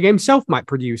Schwarzenegger himself might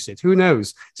produce it. Who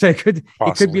knows? So it could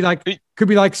be like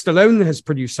Stallone has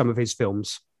produced some of his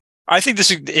films. I think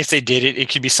if they did it, it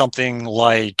could be something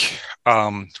like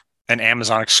an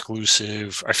Amazon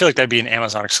exclusive. I feel like that'd be an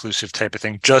Amazon exclusive type of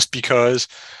thing, just because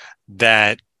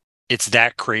that it's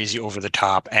that crazy over the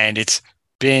top, and it's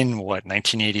been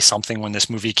 1980 something when this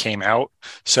movie came out.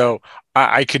 So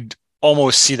I could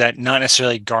almost see that not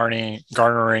necessarily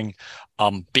garnering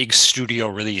big studio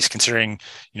release, considering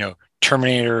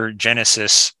Terminator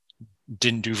Genesis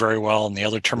didn't do very well, and the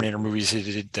other Terminator movies he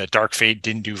did, the Dark Fate,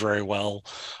 didn't do very well.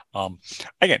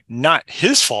 Again, not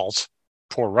his fault,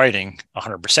 poor writing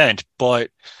 100%, but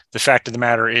the fact of the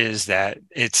matter is that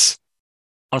it's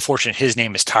unfortunate his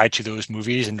name is tied to those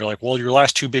movies, and they're like, well, your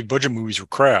last two big budget movies were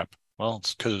crap. Well,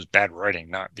 it's because it was bad writing,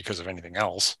 not because of anything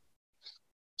else.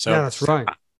 So yeah, that's right.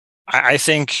 I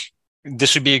think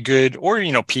this would be a good, or,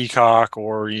 Peacock,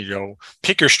 or,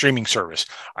 pick your streaming service.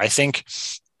 I think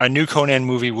a new Conan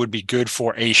movie would be good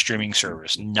for a streaming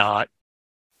service, not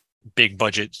big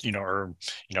budget, or,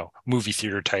 movie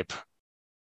theater type.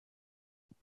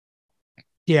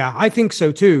 Yeah, I think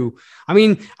so too. I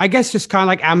mean, I guess just kind of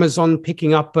like Amazon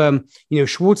picking up,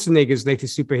 Schwarzenegger's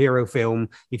latest superhero film,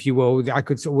 if you will. I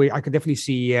could definitely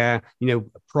see,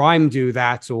 Prime do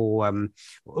that, or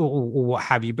what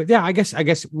have you. But yeah, I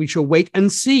guess we shall wait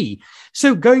and see.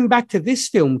 So going back to this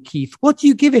film, Keith, what do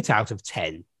you give it out of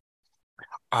 10?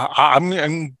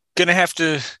 I'm gonna have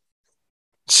to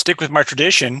stick with my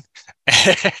tradition.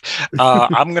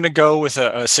 I'm going to go with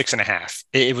a 6.5.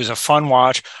 It was a fun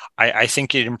watch. I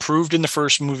think it improved in the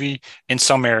first movie in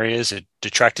some areas. It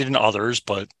detracted in others,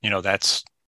 but that's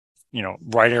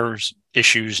writers'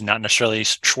 issues, not necessarily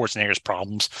Schwarzenegger's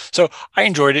problems. So I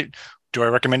enjoyed it. Do I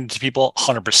recommend it to people?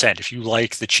 100%. If you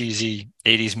like the cheesy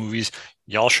 80s movies,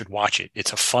 y'all should watch it.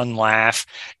 It's a fun laugh.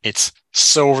 It's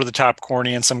so over the top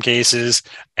corny in some cases,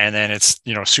 and then it's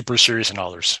super serious in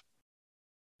others.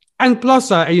 And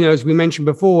plus, as we mentioned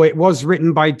before, it was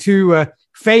written by two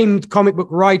famed comic book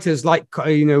writers, like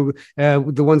the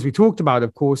ones we talked about,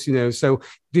 of course. So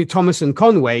Thomas and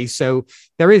Conway. So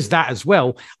there is that as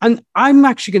well. And I'm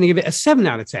actually going to give it a 7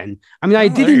 out of 10. I mean, I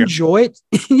did enjoy it.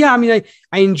 Yeah, I mean,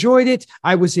 I enjoyed it.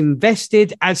 I was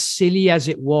invested, as silly as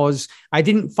it was. I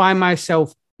didn't find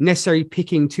myself necessarily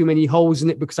picking too many holes in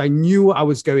it because I knew what I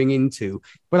was going into,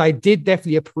 but I did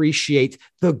definitely appreciate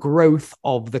the growth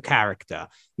of the character.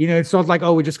 It's not like,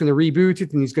 oh, we're just going to reboot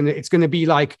it and it's going to be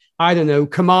like, I don't know,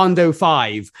 Commando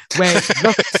 5, where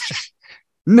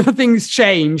nothing's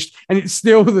changed and it's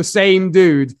still the same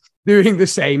dude doing the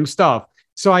same stuff.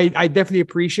 So I definitely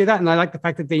appreciate that. And I like the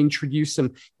fact that they introduced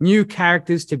some new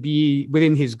characters to be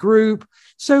within his group.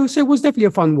 So it was definitely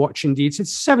a fun watch indeed. So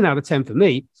it's 7 out of 10 for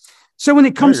me. So when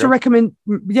it comes to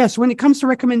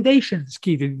recommendations,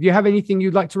 Keith, do you have anything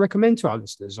you'd like to recommend to our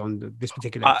listeners on this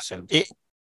particular episode?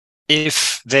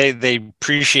 If they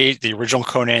appreciate the original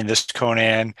Conan, this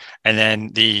Conan, and then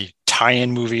the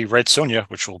tie-in movie Red Sonja,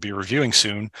 which we'll be reviewing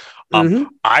soon,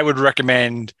 I would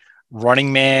recommend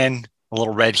Running Man, A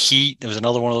Little Red Heat. There was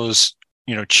another one of those,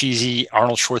 cheesy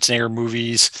Arnold Schwarzenegger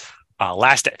movies.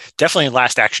 Definitely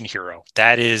Last Action Hero.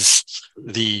 That is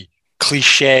the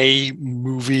cliche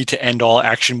movie to end all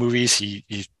action movies.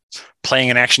 He's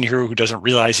playing an action hero who doesn't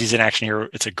realize he's an action hero.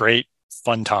 It's a great,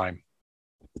 fun time.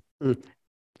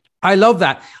 I love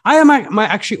that. I might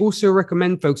actually also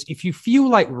recommend, folks, if you feel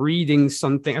like reading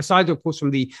something, aside, of course, from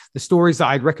the stories that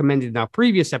I'd recommended in our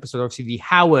previous episode, obviously the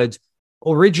Howard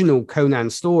original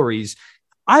Conan stories,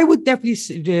 I would definitely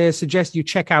suggest you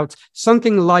check out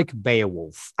something like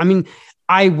Beowulf. I mean,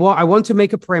 I want to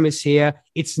make a premise here.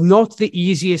 It's not the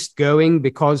easiest going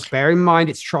because, bear in mind,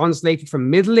 it's translated from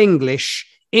Middle English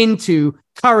into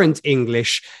current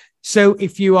English. So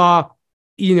if you are,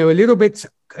 a little bit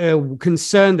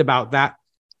concerned about that,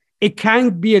 it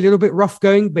can be a little bit rough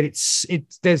going, but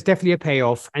there's definitely a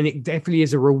payoff, and it definitely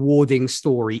is a rewarding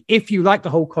story. If you like the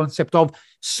whole concept of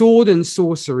sword and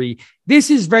sorcery,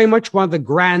 this is very much one of the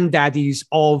granddaddies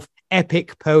of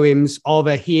epic poems of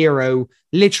a hero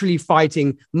literally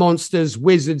fighting monsters,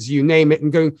 wizards, you name it,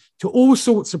 and going to all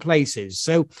sorts of places.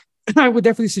 So I would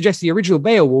definitely suggest the original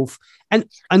Beowulf. And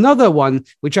another one,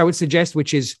 which I would suggest,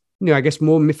 which is, I guess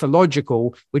more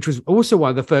mythological, which was also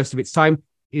one of the first of its time,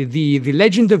 the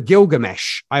Legend of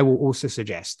Gilgamesh, I will also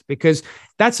suggest, because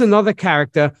that's another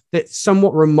character that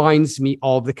somewhat reminds me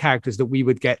of the characters that we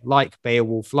would get like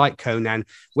Beowulf, like Conan,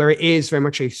 where it is very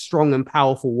much a strong and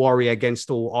powerful warrior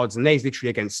against all odds, and there's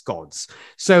literally against gods.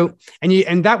 So,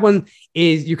 and that one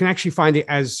is, you can actually find it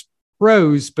as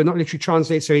prose, but not literally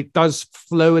translated, so it does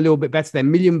flow a little bit better. There are a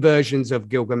million versions of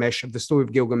Gilgamesh, of the story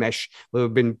of Gilgamesh,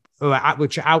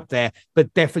 which are out there,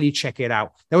 but definitely check it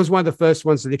out. That was one of the first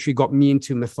ones that literally got me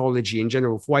into mythology in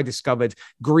general. Before I discovered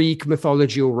Greek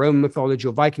mythology or Roman mythology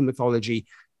or Viking mythology,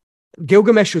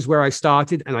 Gilgamesh was where I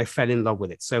started, and I fell in love with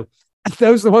it. So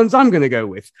those are the ones I'm going to go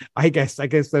with. I guess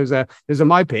those are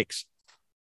my picks.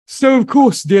 So, of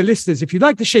course, dear listeners, if you'd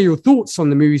like to share your thoughts on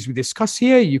the movies we discuss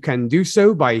here, you can do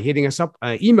so by hitting us up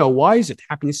email-wise at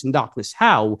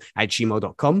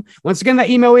happinessanddarknesshow@gmail.com. Once again, that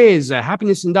email is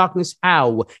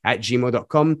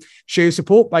happinessanddarknesshow@gmail.com. Show your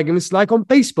support by giving us a like on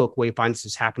Facebook, where you find us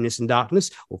as Happiness and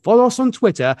Darkness, or follow us on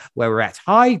Twitter, where we're at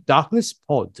High Darkness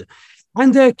Pod.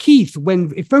 And Keith,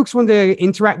 if folks want to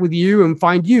interact with you and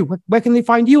find you, where can they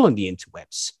find you on the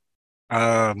interwebs?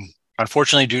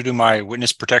 Unfortunately, due to my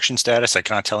witness protection status, I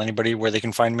cannot tell anybody where they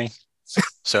can find me.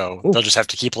 So they'll just have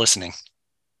to keep listening.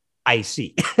 I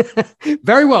see.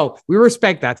 Very well. We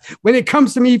respect that. When it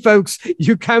comes to me, folks,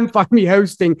 you can find me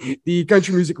hosting the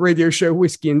country music radio show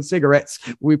Whiskey and Cigarettes.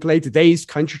 We play today's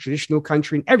country, traditional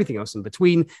country, and everything else in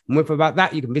between. And more about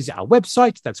that, you can visit our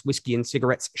website. That's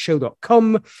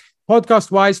whiskeyandcigarettesshow.com.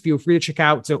 Podcast-wise, feel free to check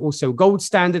out also Gold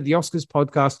Standard, the Oscars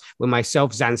podcast, where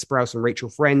myself, Zan Sprouse, and Rachel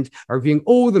Friend are reviewing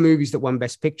all the movies that won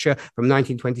Best Picture from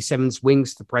 1927's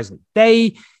Wings to the present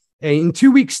day. In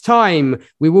 2 weeks' time,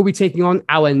 we will be taking on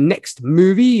our next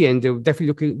movie, and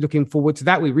definitely looking forward to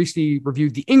that. We recently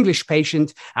reviewed The English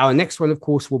Patient. Our next one, of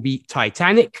course, will be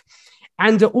Titanic.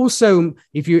 And also,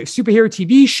 if your superhero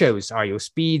TV shows are your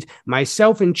speed,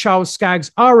 myself and Charles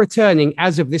Skaggs are returning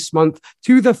as of this month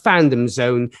to the Fandom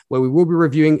Zone, where we will be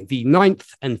reviewing the 9th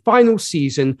and final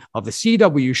season of the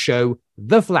CW show,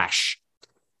 The Flash.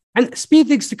 And speed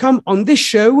things to come on this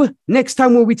show. Next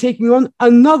time we'll be taking on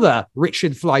another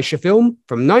Richard Fleischer film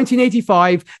from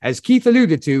 1985, as Keith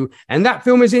alluded to, and that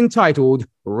film is entitled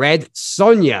Red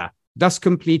Sonja, thus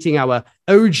completing our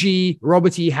OG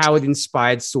Robert E. Howard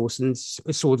inspired Swords and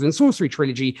Sorcery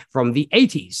trilogy from the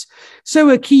 80s.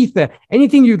 So, Keith,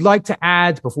 anything you'd like to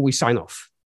add before we sign off?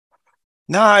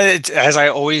 No, as I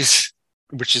always,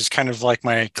 which is kind of like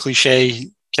my cliche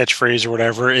catchphrase or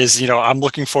whatever, is, I'm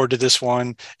looking forward to this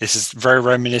one. This is very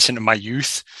reminiscent of my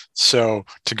youth. So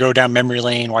to go down memory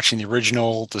lane, watching the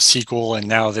original, the sequel, and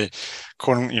now the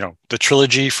the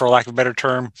trilogy, for lack of a better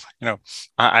term,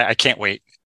 I can't wait.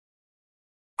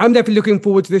 I'm definitely looking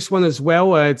forward to this one as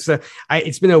well. It's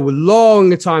been a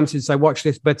long time since I watched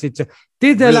this, but it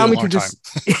did allow me to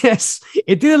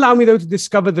it did allow me though to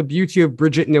discover the beauty of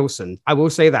Bridget Nielsen. I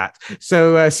will say that.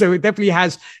 So it definitely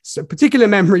has particular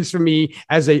memories for me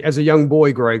as a young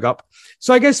boy growing up.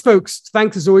 So I guess, folks,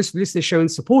 thanks as always for listening to the show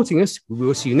and supporting us. We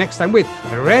will see you next time with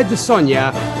Red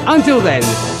Sonja. Until then,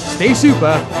 stay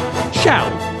super. Ciao,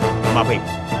 my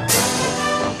people.